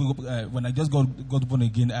because when I just got born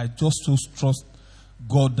again, I just trust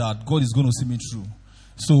God that God is going to see me through.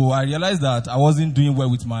 So I realized that I wasn't doing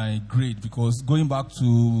well with my grade because going back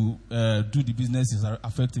to do the business is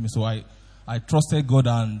affecting me. So I trusted God,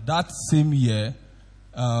 and that same year,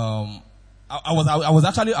 I was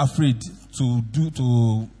actually afraid to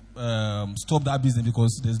stop that business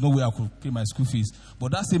because there's no way I could pay my school fees.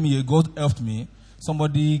 But that same year, God helped me.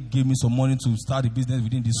 Somebody gave me some money to start a business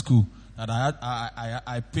within the school. That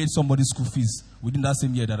I paid somebody's school fees within that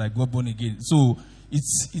same year that I got born again. So it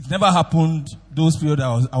never happened those periods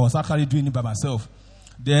I was actually doing it by myself.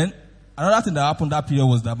 Then another thing that happened that period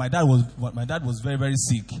was that my dad was very, very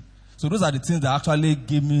sick. So those are the things that actually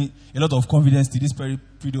gave me a lot of confidence to this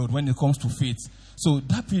period when it comes to faith. So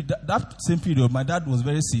that same period, my dad was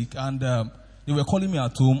very sick, and they were calling me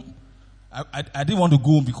at home. I didn't want to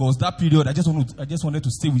go home because that period I just wanted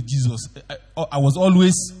to stay with Jesus. I was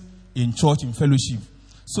always in church, in fellowship.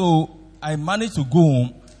 So I managed to go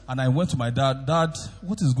home, and I went to my dad. Dad,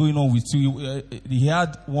 what is going on with you? He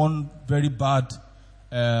had one very bad.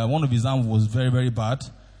 One of his arms was very, very bad.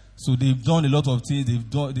 So they've done a lot of things.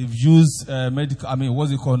 They've used medical.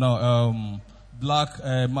 What's it called now? Black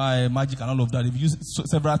magic and all of that. They've used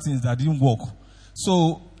several things that didn't work.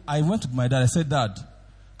 So I went to my dad. I said, Dad,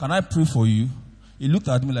 can I pray for you? He looked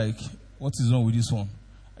at me like, what is wrong with this one?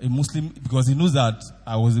 A Muslim, because he knows that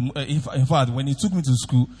I was. In fact, when he took me to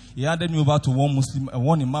school, he handed me over to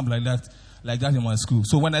one imam like that in my school.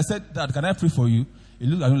 So when I said, Dad, can I pray for you? He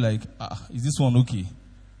looked at me like, is this one okay?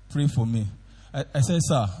 Pray for me. I said,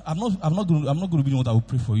 sir, I'm not going to be the one that will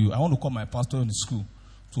pray for you. I want to call my pastor in the school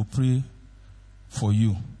to pray for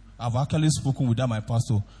you. I've actually spoken with that my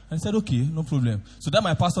pastor. And he said, okay, no problem. So that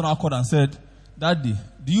my pastor now called and said, Daddy,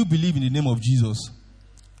 do you believe in the name of Jesus?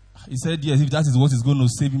 He said, yes, if that is what is going to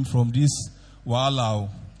save him from this wahala.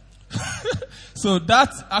 So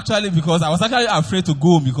that actually, because I was actually afraid to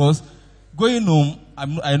go home, because going home,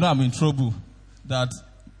 I know I'm in trouble. That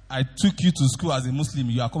I took you to school as a Muslim,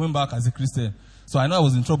 you are coming back as a Christian. So I know I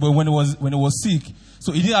was in trouble when he was sick.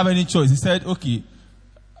 So he didn't have any choice. He said, okay,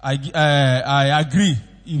 I agree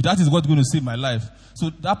if that is what's going to save my life. So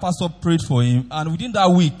that pastor prayed for him, and within that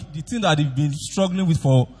week, the thing that he'd been struggling with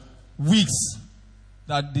for weeks,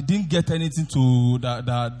 that they didn't get anything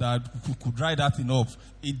that could dry that thing up,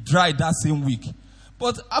 it dried that same week.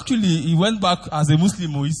 But actually, he went back as a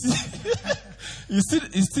Muslim. He's still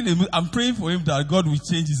I'm praying for him that God will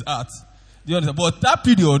change his heart. Do you understand? But that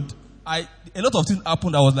period, a lot of things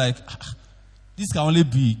happened. I was like, this can only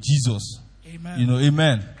be Jesus. Amen.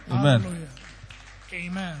 Amen. Amen. Hallelujah.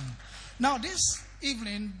 Amen. Now, this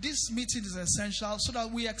evening, this meeting is essential so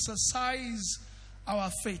that we exercise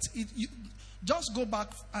our faith. Just go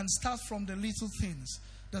back and start from the little things.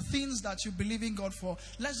 The things that you believe in God for.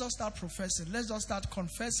 Let's just start professing. Let's just start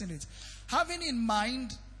confessing it. Having in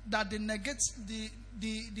mind that the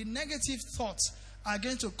negative thoughts are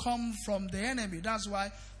going to come from the enemy. That's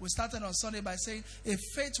why we started on Sunday by saying a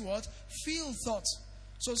faith what? Feel thoughts.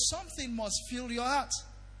 So something must fill your heart.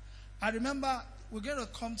 I remember, we're going to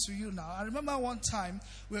come to you now. I remember one time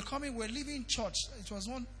we're leaving church. It was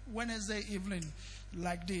one Wednesday evening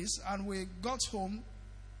like this, and we got home,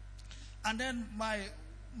 and then my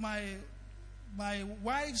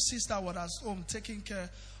wife's sister was at home taking care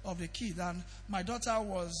of the kid, and my daughter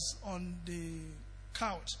was on the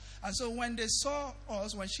couch. And so when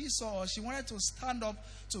she saw us, she wanted to stand up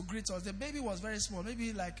to greet us. The baby was very small,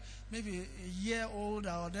 maybe a year old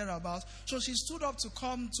or thereabout. So she stood up to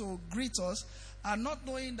come to greet us, and not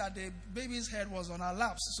knowing that the baby's head was on her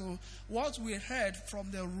lap. So what we heard from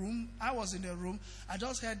the room, I was in the room, I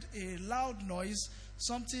just heard a loud noise,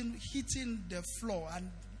 something hitting the floor, and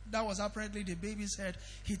that was apparently the baby's head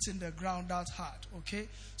hitting the ground that hard. Okay,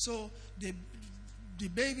 so the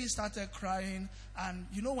baby started crying, and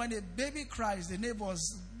when the baby cries, the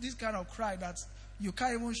neighbors, this kind of cry that you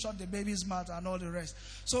can't even shut the baby's mouth and all the rest.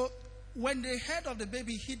 So when the head of the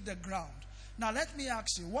baby hit the ground, now let me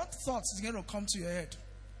ask you, what thoughts is going to come to your head?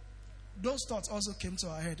 Those thoughts also came to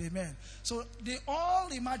our head. Amen. So the all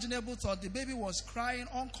imaginable thought, the baby was crying,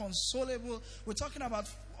 unconsolable. We're talking about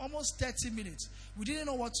almost 30 minutes. We didn't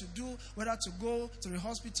know what to do, whether to go to the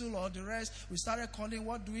hospital or the rest. We started calling,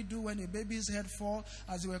 what do we do when a baby's head falls?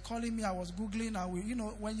 As they were calling me, I was Googling.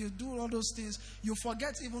 And when you do all those things, you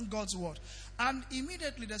forget even God's word. And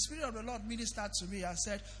immediately the Spirit of the Lord ministered to me and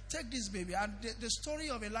said, take this baby. And the story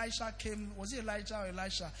of Elisha was it Elijah or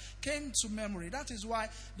Elisha? Came to memory. That is why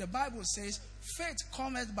the Bible says, faith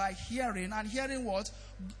cometh by hearing, and hearing what?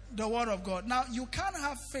 The word of God. Now, you can't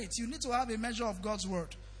have faith. You need to have a measure of God's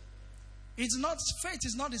word. Faith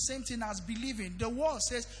is not the same thing as believing. The word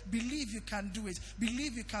says, believe you can do it.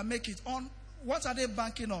 Believe you can make it. On what are they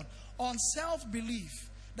banking on? On self-belief.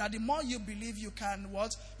 That the more you believe, you can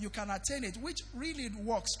what? You can attain it, which really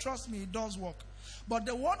works. Trust me, it does work. But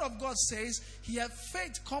the word of God says, here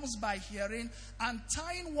faith comes by hearing, and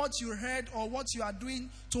tying what you heard or what you are doing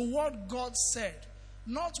to what God said,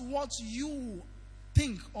 not what you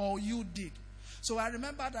think or you did. So I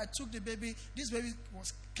remember that I took the baby. This baby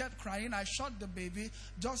kept crying. I shot the baby,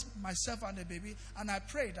 just myself and the baby, and I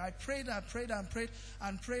prayed. And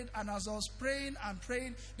as I was praying and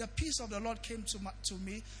praying, the peace of the Lord came to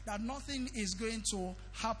me that nothing is going to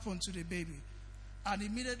happen to the baby. And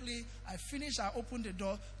immediately I finished. I opened the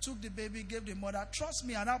door, took the baby, gave the mother. Trust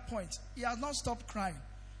me, at that point, he has not stopped crying.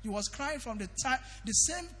 He was crying from the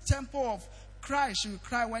same tempo of cry she would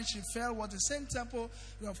cry when she fell was the same tempo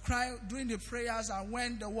of crying during the prayers and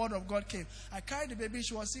when the word of God came. I carried the baby,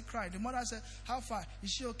 she was still crying. The mother said, how far?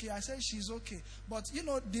 Is she okay? I said, she's okay. But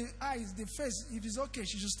the eyes, the face, if it's okay,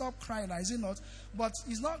 she should stop crying, is it not? But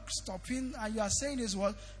it's not stopping, and you are saying this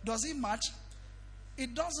word, does it match?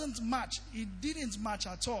 It doesn't match. It didn't match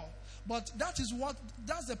at all. But that's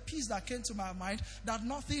the peace that came to my mind, that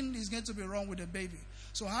nothing is going to be wrong with the baby.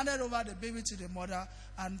 So I handed over the baby to the mother,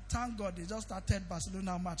 and thank God they just started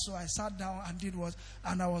Barcelona match. So I sat down and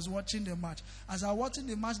and I was watching the match. As I was watching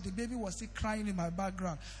the match, the baby was still crying in my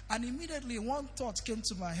background. And immediately one thought came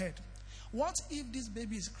to my head. What if this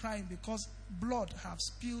baby is crying because blood has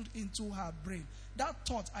spilled into her brain? That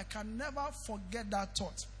thought, I can never forget that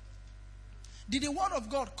thought. Did the word of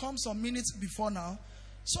God come some minutes before now?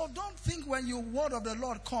 So don't think when your word of the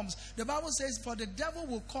Lord comes. The Bible says, for the devil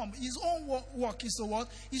will come. His own work is to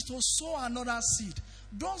what? Is to sow another seed.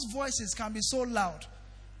 Those voices can be so loud.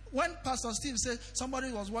 When Pastor Steve said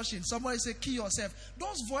somebody was watching, somebody said, kill yourself.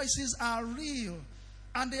 Those voices are real.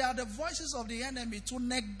 And they are the voices of the enemy to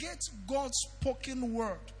negate God's spoken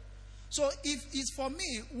word. So if it's for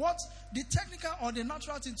me, what the technical or the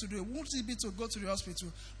natural thing to do, wouldn't it be to go to the hospital?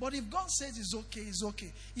 But if God says it's okay, it's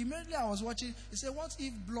okay. Immediately I was watching, he said, what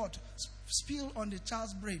if blood spilled on the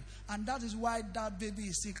child's brain? And that is why that baby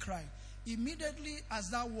is still crying. Immediately as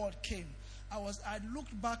that word came, I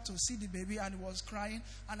looked back to see the baby and he was crying,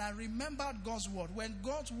 and I remembered God's word. When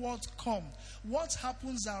God's word comes, what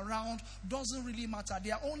happens around doesn't really matter.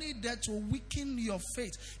 They are only there to weaken your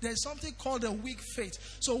faith. There is something called a weak faith.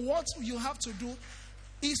 So what you have to do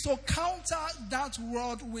is to counter that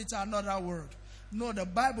word with another word. No, the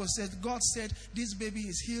Bible said, God said, this baby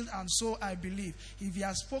is healed, and so I believe. If he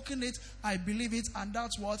has spoken it, I believe it, and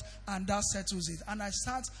that's what, and that settles it. And I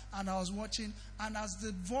sat and I was watching, and as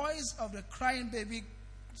the voice of the crying baby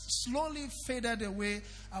slowly faded away,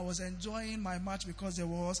 I was enjoying my match because there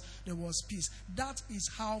was peace. That is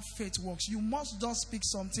how faith works. You must just speak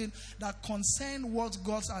something that concerns what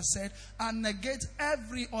God has said and negate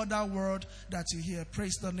every other word that you hear.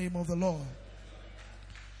 Praise the name of the Lord.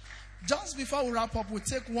 Just before we wrap up, we'll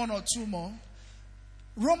take one or two more.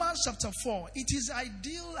 Romans chapter 4. It is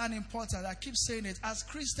ideal and important. I keep saying it. As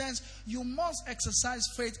Christians, you must exercise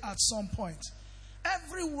faith at some point.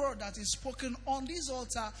 Every word that is spoken on this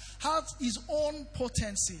altar has its own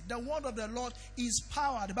potency. The word of the Lord is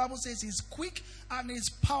power. The Bible says it's quick and it's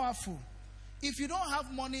powerful. If you don't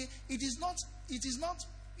have money, it is not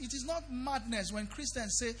madness when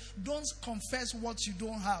Christians say, don't confess what you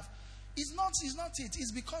don't have. It's not it.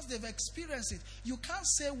 It's because they've experienced it. You can't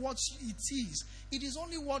say what it is. It is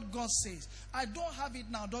only what God says. I don't have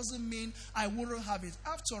it now doesn't mean I wouldn't have it.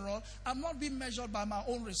 After all, I'm not being measured by my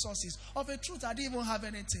own resources. Of a truth, I didn't even have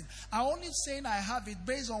anything. I'm only saying I have it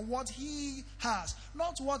based on what He has,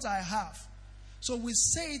 not what I have. So we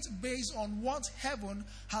say it based on what heaven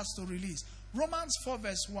has to release. Romans 4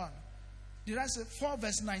 verse 1. Did I say 4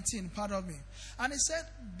 verse 19? Pardon me. And it said,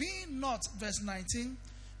 be not, verse 19,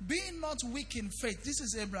 being not weak in faith. This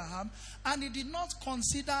is Abraham. And he did not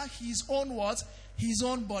consider his own what? His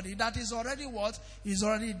own body. That is already what? Is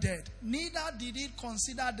already dead. Neither did he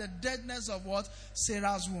consider the deadness of what?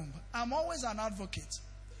 Sarah's womb. I'm always an advocate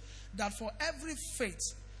that for every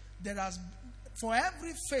faith that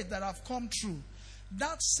have come true,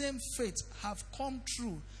 that same faith have come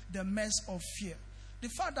through the mess of fear. The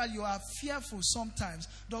fact that you are fearful sometimes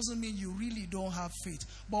doesn't mean you really don't have faith.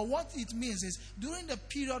 But what it means is during the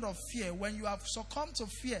period of fear, when you have succumbed to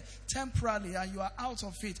fear temporarily and you are out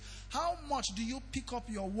of faith, how much do you pick up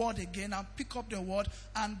your word again and pick up the word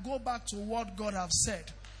and go back to what God has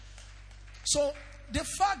said? So the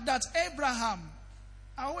fact that Abraham,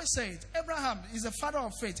 I always say it, Abraham is the father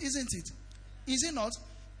of faith, isn't it? Is it not?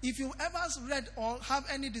 If you ever read or have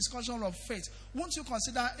any discussion of faith, won't you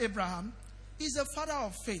consider Abraham? He's the father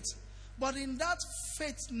of faith. But in that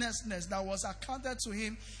faithlessness that was accounted to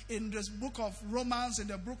him in this book of Romans, in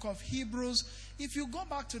the book of Hebrews, if you go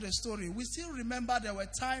back to the story, we still remember there were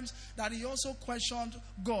times that he also questioned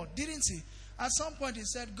God, didn't he? At some point he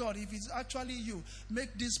said, God, if it's actually you,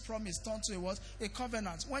 make this promise turn to a what? A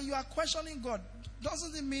covenant. When you are questioning God,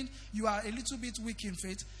 doesn't it mean you are a little bit weak in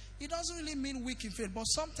faith? It doesn't really mean weak in faith, but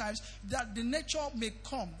sometimes that the nature may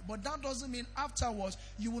come, but that doesn't mean afterwards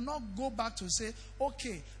you will not go back to say,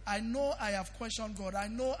 okay, I know I have questioned God, I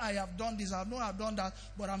know I have done this, I know I've done that,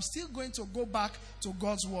 but I'm still going to go back to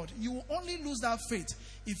God's word. You will only lose that faith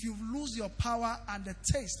if you lose your power and the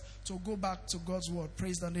taste to go back to God's word.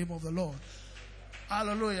 Praise the name of the Lord.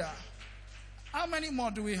 Hallelujah. How many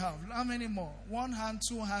more do we have? How many more? 1 hand,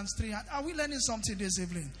 2 hands, 3 hands. Are we learning something this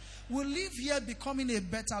evening? We live here becoming a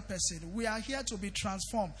better person. We are here to be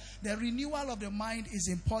transformed. The renewal of the mind is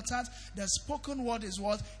important. The spoken word is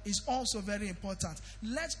what is also very important.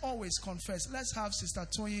 Let's always confess. Let's have Sister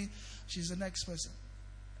Toyin. She's the next person.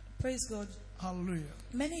 Praise God. Hallelujah.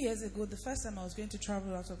 Many years ago, the first time I was going to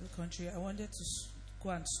travel out of the country, I wanted to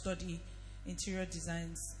go and study interior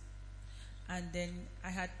designs. And then I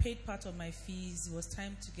had paid part of my fees. It was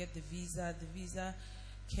time to get the visa. The visa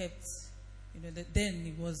kept, then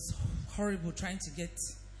it was horrible trying to get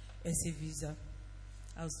SA visa.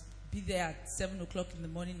 I was be there at 7 o'clock in the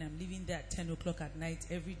morning. I'm leaving there at 10 o'clock at night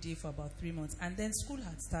every day for about 3 months. And then school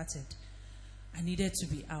had started. I needed to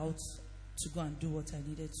be out to go and do what I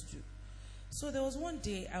needed to do. So there was one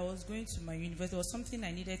day I was going to my university. There was something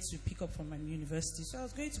I needed to pick up from my university. So I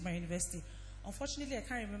was going to my university. Unfortunately, I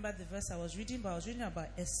can't remember the verse I was reading, but I was reading about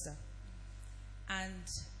Esther. And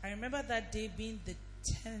I remember that day being the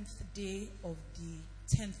 10th day of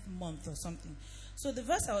the 10th month or something. So the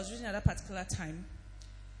verse I was reading at that particular time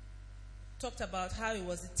talked about how it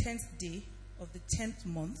was the 10th day of the 10th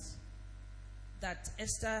month that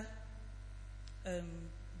Esther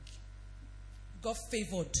got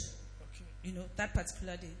favored. Okay. That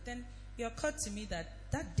particular day. Then it occurred to me that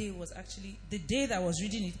that day was actually, the day that I was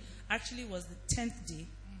reading it, actually was the 10th day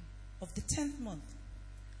of the 10th month.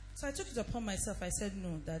 So I took it upon myself. I said,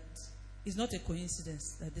 no, that is not a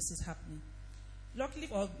coincidence that this is happening. Luckily,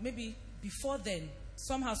 or maybe before then,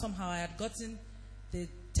 somehow I had gotten the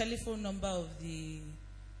telephone number of the,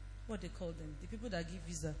 what they call them, the people that give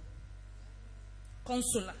visa.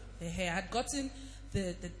 Consular. I had gotten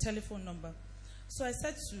the telephone number. So I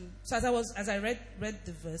said as I read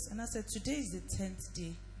the verse, and I said, today is the 10th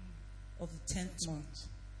day of the 10th month.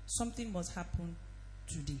 Something must happen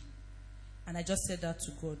today. And I just said that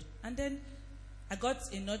to God. And then I got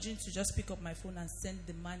a nudging to just pick up my phone and send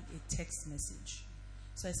the man a text message.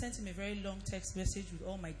 So I sent him a very long text message with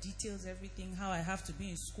all my details, everything, how I have to be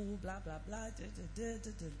in school, blah, blah, blah,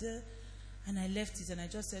 And I left it and I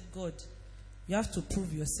just said, God, you have to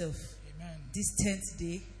prove yourself. Amen. This 10th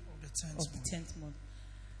day of the 10th month.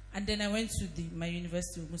 And then I went to my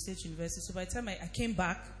university, Oregun State University. So by the time I came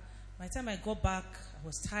back, by the time I got back, I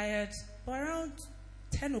was tired. But around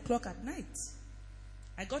 10 o'clock at night,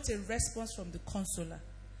 I got a response from the consular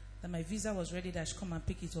that my visa was ready, that I should come and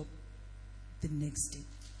pick it up the next day.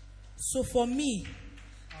 So for me,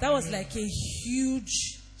 that was like a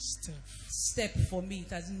huge step for me.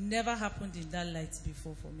 It has never happened in that light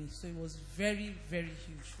before for me. So it was very, very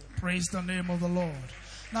huge for me. Praise the name of the Lord.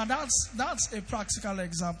 Now that's a practical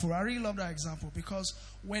example. I really love that example, because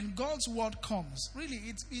when God's word comes, really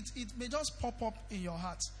it may just pop up in your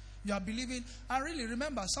heart. You are believing. And really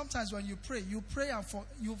remember, sometimes when you pray and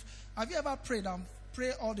have you ever prayed and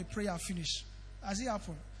pray all the prayer finish? Has it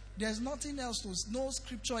happened? There's nothing else, no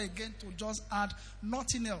scripture again to just add,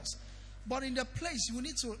 nothing else. But in the place, you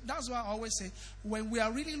need to, that's why I always say, when we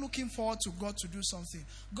are really looking forward to God to do something,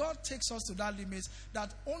 God takes us to that limit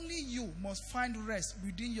that only you must find rest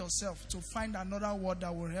within yourself to find another word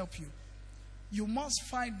that will help you. You must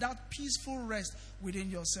find that peaceful rest within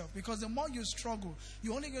yourself. Because the more you struggle,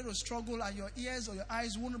 you're only going to struggle and your ears or your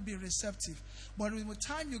eyes won't be receptive. But with the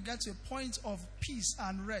time you get to a point of peace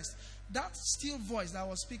and rest, that still voice that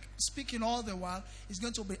was speaking all the while is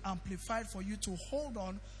going to be amplified for you to hold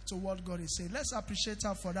on to what God is saying. Let's appreciate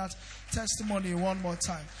her for that testimony one more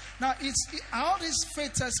time. Now, all this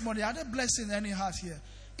faith testimony, are they blessing any heart here?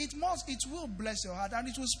 It will bless your heart, and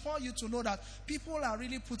it will spur you to know that people are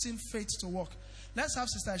really putting faith to work. Let's have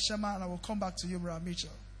Sister Shema, and I will come back to you, Brother Mitchell.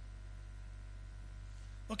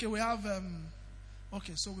 Okay, we have,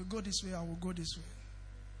 okay, so we'll go this way and we'll go this way.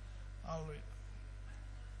 I'll wait.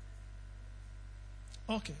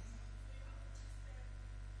 Okay.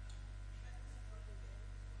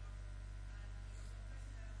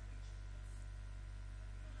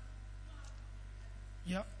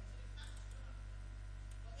 Yep.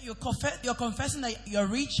 You're confessing that you're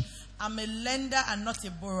rich. I'm a lender and not a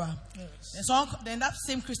borrower. Yes. And so then that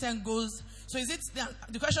same Christian goes. So is it?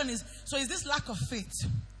 The question is. So is this lack of faith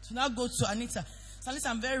to now go to Anita? So Anita,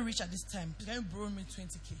 I'm very rich at this time. Can you borrow me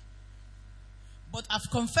 20K? But I've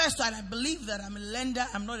confessed and I believe that I'm a lender.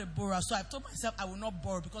 I'm not a borrower. So I've told myself I will not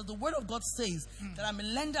borrow because the Word of God says that I'm a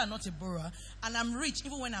lender and not a borrower, and I'm rich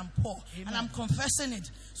even when I'm poor. Amen. And I'm confessing it.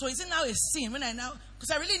 So is it now a sin when I now? Because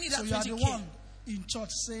I really need that 20K. So you are the one in church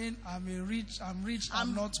saying, I'm rich,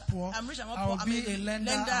 I'm not poor. I'm rich, I'm not I will poor. be a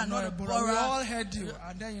lender, I'm not a borrower. We all heard you.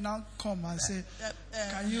 And then you now come and say,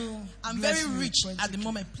 can you I'm bless very me rich 20K? At the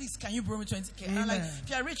moment. Please, can you borrow me 20K? And I'm like, if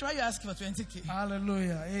you're rich, why are you asking for 20K?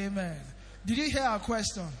 Hallelujah. Amen. Did you hear our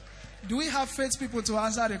question? Do we have faith people to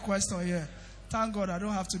answer the question here? Thank God I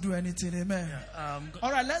don't have to do anything. Amen. Yeah,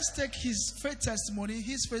 all right, let's take his faith testimony,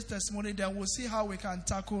 then we'll see how we can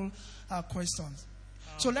tackle our questions.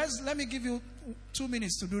 So let me give you 2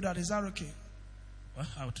 minutes to do that. Is that okay? Well,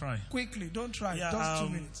 I'll try. Quickly, don't try. Just 2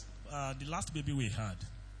 minutes. The last baby we had.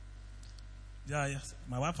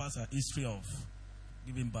 My wife has a history of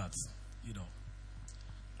giving birth,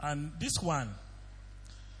 And this one,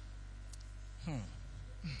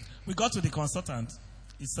 we got to the consultant.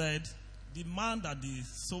 He said, the man that is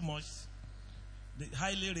so much, the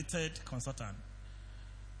highly rated consultant,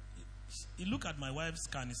 he looked at my wife's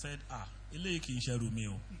scan. He said, I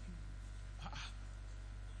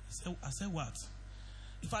said, what?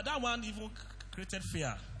 In fact, that one even created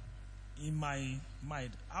fear in my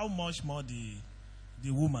mind. How much more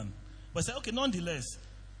the woman? But I said, okay, nonetheless,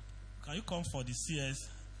 can you come for the CS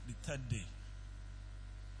the third day?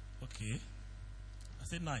 Okay. I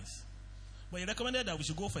said, nice. But he recommended that we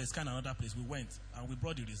should go for a scan another place. We went and we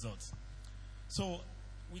brought the results. So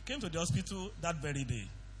we came to the hospital that very day.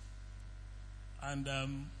 And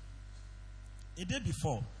a day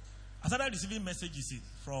before, I started receiving messages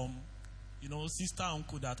from, sister,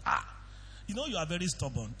 uncle that, you are very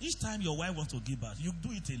stubborn. Each time your wife wants to give birth, you do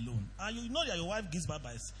it alone. And you know that your wife gives birth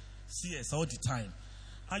by CS all the time.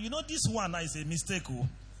 And this one is a mistake.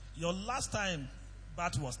 Your last time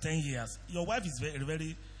birth was 10 years. Your wife is very,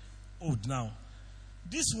 very old now.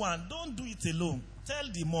 This one, don't do it alone.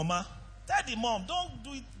 Tell the mom, don't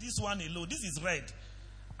do it this one alone. This is red.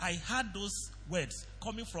 I heard those words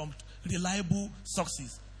coming from reliable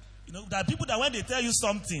sources. There are people that when they tell you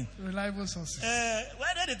something, reliable sources.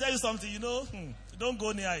 When they tell you something, don't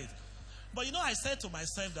go near it. But I said to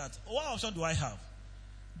myself that, what option do I have?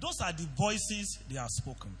 Those are the voices they have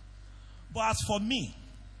spoken. But as for me,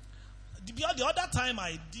 the other time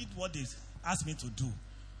I did what they asked me to do,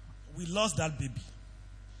 we lost that baby.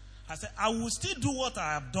 I said, I will still do what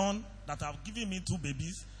I have done, that have given me 2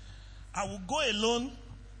 babies. I will go alone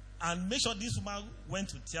and make sure this woman went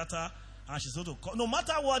to theater and she's going to call. No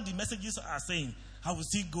matter what the messages are saying, I will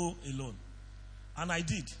still go alone. And I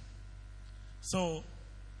did. So,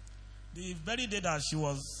 the very day that she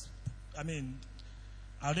was,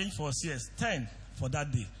 arranged for CS, 10 for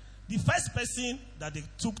that day, the first person that they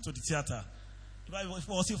took to the theater, it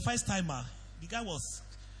was a first timer. The guy was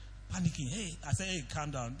panicking. Hey, I said, hey,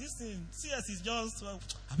 calm down. This thing, CS is just,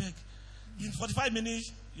 in 45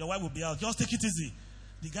 minutes, your wife will be out. Just take it easy.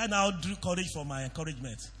 The guy now drew courage for my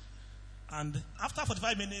encouragement. And after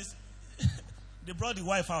 45 minutes, they brought the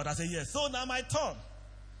wife out. I said, yes. So now my turn.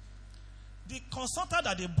 The consultant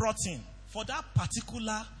that they brought in for that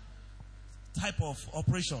particular type of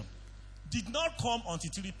operation did not come until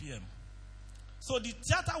 3 p.m. So the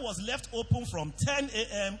theater was left open from 10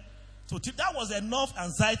 a.m. to 3. That was enough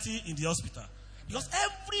anxiety in the hospital. Because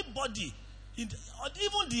everybody,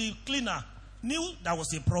 even the cleaner, knew there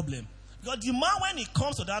was a problem. Because the man, when he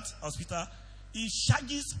comes to that hospital, he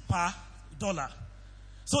charges per dollar.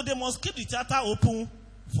 So they must keep the theater open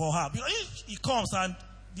for her. Because if he comes and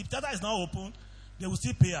the theater is not open, they will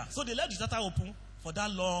still pay her. So they left the theater open for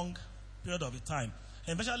that long period of time.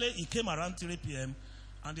 And eventually, it came around 3 p.m.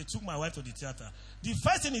 and they took my wife to the theater. The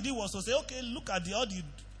first thing he did was to say, okay, look at all the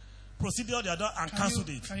procedure they had done and cancelled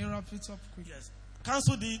it. Can you wrap it up quick? Yes.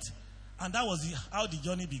 Cancelled it, and that was how the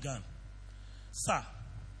journey began. Sir,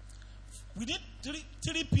 we did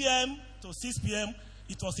 3 p.m. to 6 p.m.,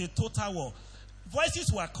 it was a total war.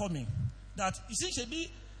 Voices were coming that, you see, Shebi,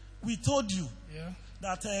 we told you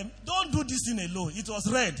that don't do this thing alone. It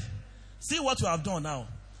was red. See what you have done now.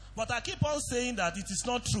 But I keep on saying that it is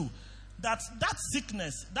not true. That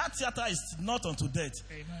sickness, that theater is not unto death.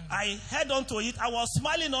 Amen. I head on to it. I was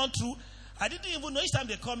smiling on through. I didn't even know each time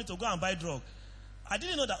they call me to go and buy drug. I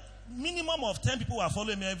didn't know that minimum of 10 people were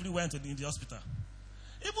following me everywhere in the hospital.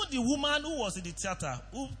 Even the woman who was in the theater,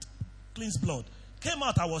 who cleans blood, came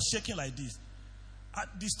out. I was shaking like this.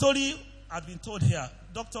 The story had been told here.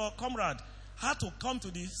 Dr. Comrade had to come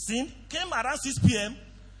to the scene, came around 6 p.m.,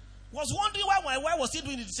 was wondering why my wife was still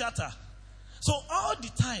doing the theater. So all the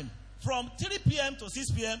time, from 3 p.m. to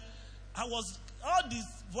 6 p.m., all these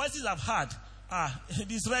voices I've heard,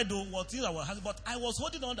 this red door, what things I was having, but I was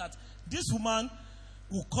holding on that this woman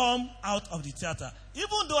will come out of the theater.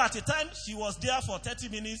 Even though at the time she was there for 30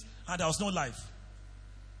 minutes and there was no life.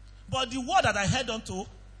 But the word that I held on to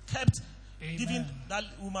kept giving that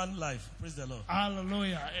woman life. Praise the Lord.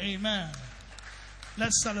 Hallelujah. Amen.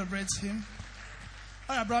 Let's celebrate him.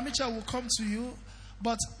 All right, Brother Mitchell will come to you.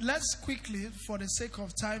 But let's quickly, for the sake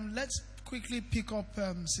of time, let's quickly pick up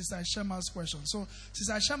Sister Shema's question. So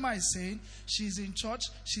Sister Shema is saying she's in church,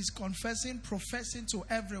 she's confessing, professing to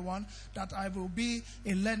everyone that I will be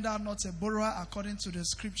a lender, not a borrower, according to the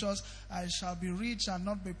scriptures. I shall be rich and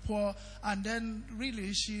not be poor. And then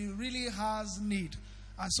really, she really has need.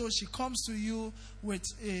 And so she comes to you with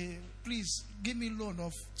please give me loan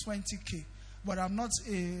of 20K. But I'm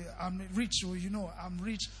rich, I'm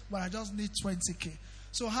rich, but I just need 20K.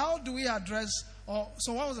 So how do we address,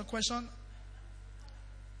 so what was the question?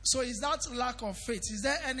 So is that lack of faith? Is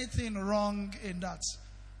there anything wrong in that?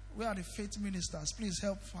 We are the faith ministers. Please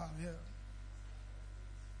help her here.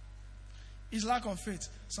 It's lack of faith.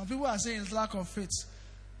 Some people are saying it's lack of faith.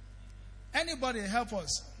 Anybody help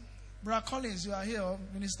us? Brother Collins, you are here,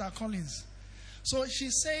 Minister Collins. So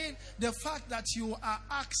she's saying the fact that you are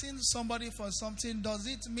asking somebody for something, does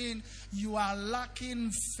it mean you are lacking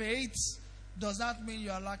faith? Does that mean you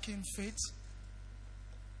are lacking faith?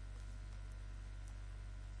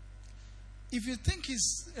 If you think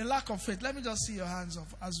it's a lack of faith, let me just see your hands up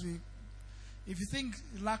if you think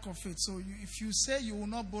lack of faith. So if you say you will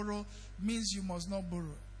not borrow, means you must not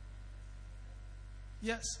borrow.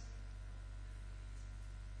 Yes.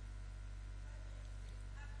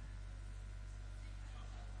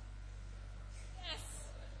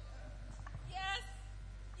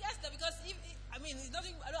 Because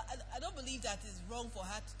I don't believe that it's wrong for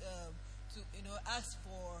her to ask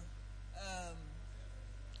for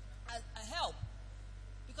a help,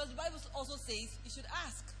 because the Bible also says you should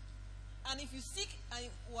ask, and if you seek and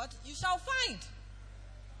what you shall find.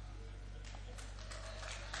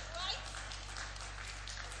 Right?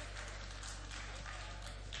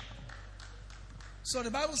 So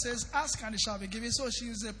the Bible says, "Ask and it shall be given." So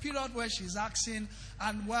she's a period where she's asking,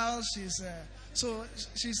 and while she's so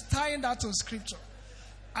she's tying that to scripture.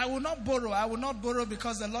 I will not borrow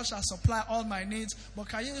because the Lord shall supply all my needs. But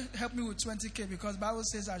can you help me with 20K? Because the Bible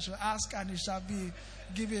says I should ask and it shall be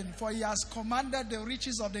given. For he has commanded the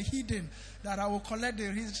riches of the hidden, that I will collect the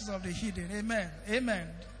riches of the hidden. Amen. Amen.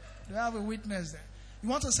 Do you have a witness there? You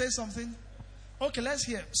want to say something? Okay, let's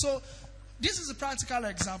hear. So this is a practical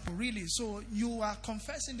example, really. So you are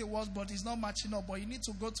confessing the words, but it's not matching up. But you need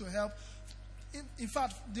to go to help. In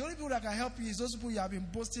fact, the only people that can help you is those people you have been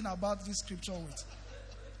boasting about this scripture with.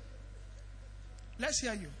 Let's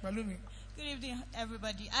hear you, Balumi. Good evening,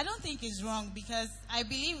 everybody. I don't think it's wrong, because I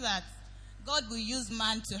believe that God will use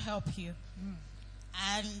man to help you.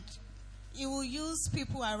 And he will use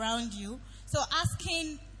people around you. So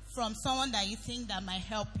asking from someone that you think that might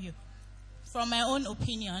help you, from my own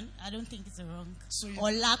opinion, I don't think it's wrong.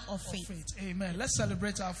 Or lack of faith. Amen. Let's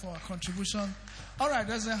celebrate her for her contribution. All right,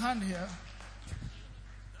 there's a hand here.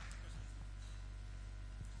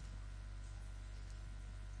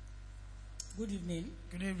 Good evening.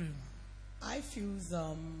 Good evening. I feel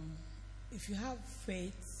if you have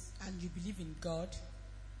faith and you believe in God,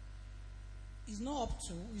 it's not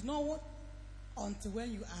until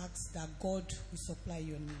when you ask that God will supply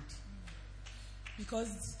your need.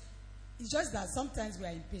 Because it's just that sometimes we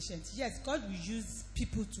are impatient. Yes, God will use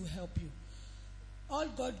people to help you.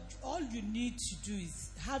 All you need to do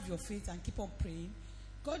is have your faith and keep on praying.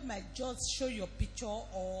 God might just show you a picture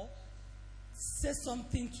or say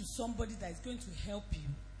something to somebody that is going to help you,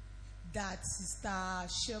 that Sister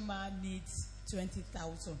Shema needs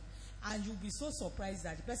 20,000. And you'll be so surprised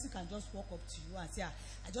that the person can just walk up to you and say,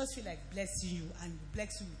 I just feel like blessing you, and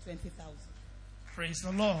bless you with 20,000. Praise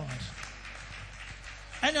the Lord.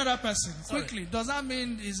 Any other person? Sorry. Quickly. Does that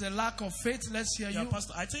mean it's a lack of faith? Let's hear you.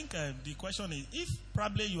 Pastor, I think the question is, if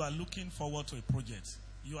probably you are looking forward to a project,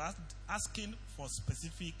 you are asking for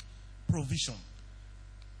specific provision.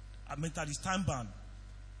 I mean, that is time bound.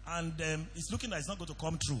 And it's looking like it's not going to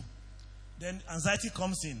come true. Then anxiety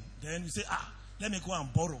comes in. Then you say, let me go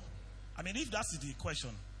and borrow. I mean, if that's the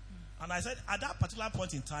question. And I said, at that particular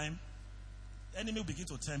point in time, enemy will begin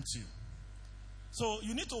to tempt you. So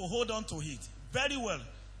you need to hold on to it very well,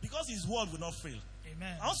 because his word will not fail.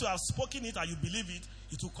 Amen. Once you have spoken it and you believe it,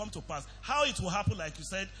 it will come to pass. How it will happen, like you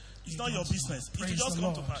said, it's not your business. It will just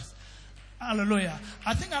come to pass. Hallelujah.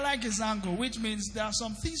 I think I like his angle, which means there are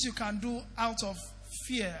some things you can do out of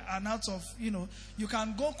fear and out of, you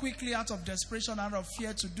can go quickly out of desperation, out of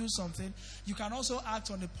fear to do something. You can also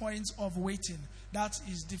act on the point of waiting. That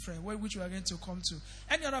is different, which we are going to come to.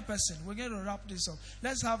 Any other person? We're going to wrap this up.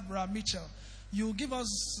 Let's have Brother Mitchell. You give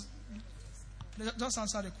us, just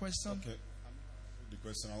answer the question. Okay. The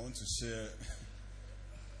question, I want to share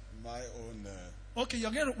my own. Okay,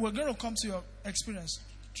 we're going to come to your experience.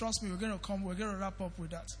 Trust me, we're going to wrap up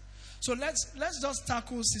with that. So let's just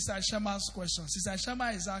tackle Sister Shema's question. Sister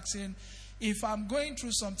Shema is asking, if I'm going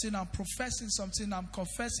through something, I'm professing something, I'm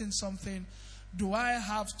confessing something, do I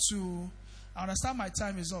have to, I understand my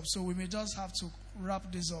time is up, so we may just have to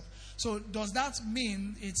wrap this up. So does that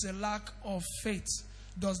mean it's a lack of faith?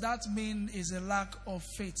 Does that mean it's a lack of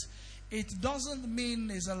faith? It doesn't mean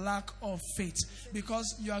it's a lack of faith,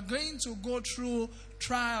 because you are going to go through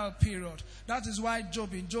trial period. That is why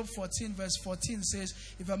Job, in Job 14 verse 14 says,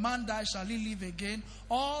 if a man die, shall he live again?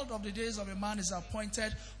 All of the days of a man is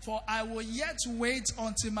appointed, for I will yet wait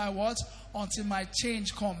until my what? Until my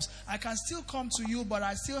change comes. I can still come to you, but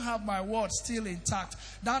I still have my word still intact.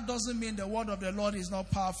 That doesn't mean the word of the Lord is not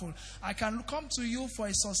powerful. I can come to you for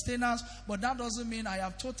a sustenance, but that doesn't mean I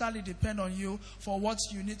have totally depend on you for what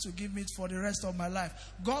you need to give me for the rest of my life.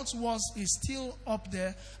 God's word is still up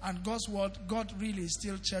there, and God's word, God really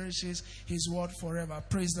still cherishes his word forever.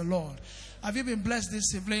 Praise the Lord. Have you been blessed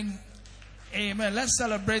this evening? Amen. Let's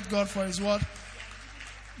celebrate God for his word.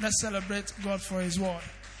 Let's celebrate God for his word.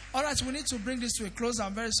 All right, we need to bring this to a close.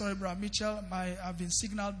 I'm very sorry, Brother Mitchell. I've been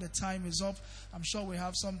signaled the time is up. I'm sure we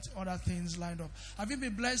have some other things lined up. Have you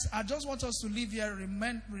been blessed? I just want us to leave here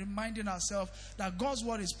reminding ourselves that God's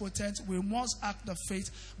word is potent. We must act the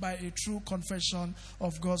faith by a true confession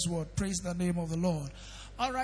of God's word. Praise the name of the Lord.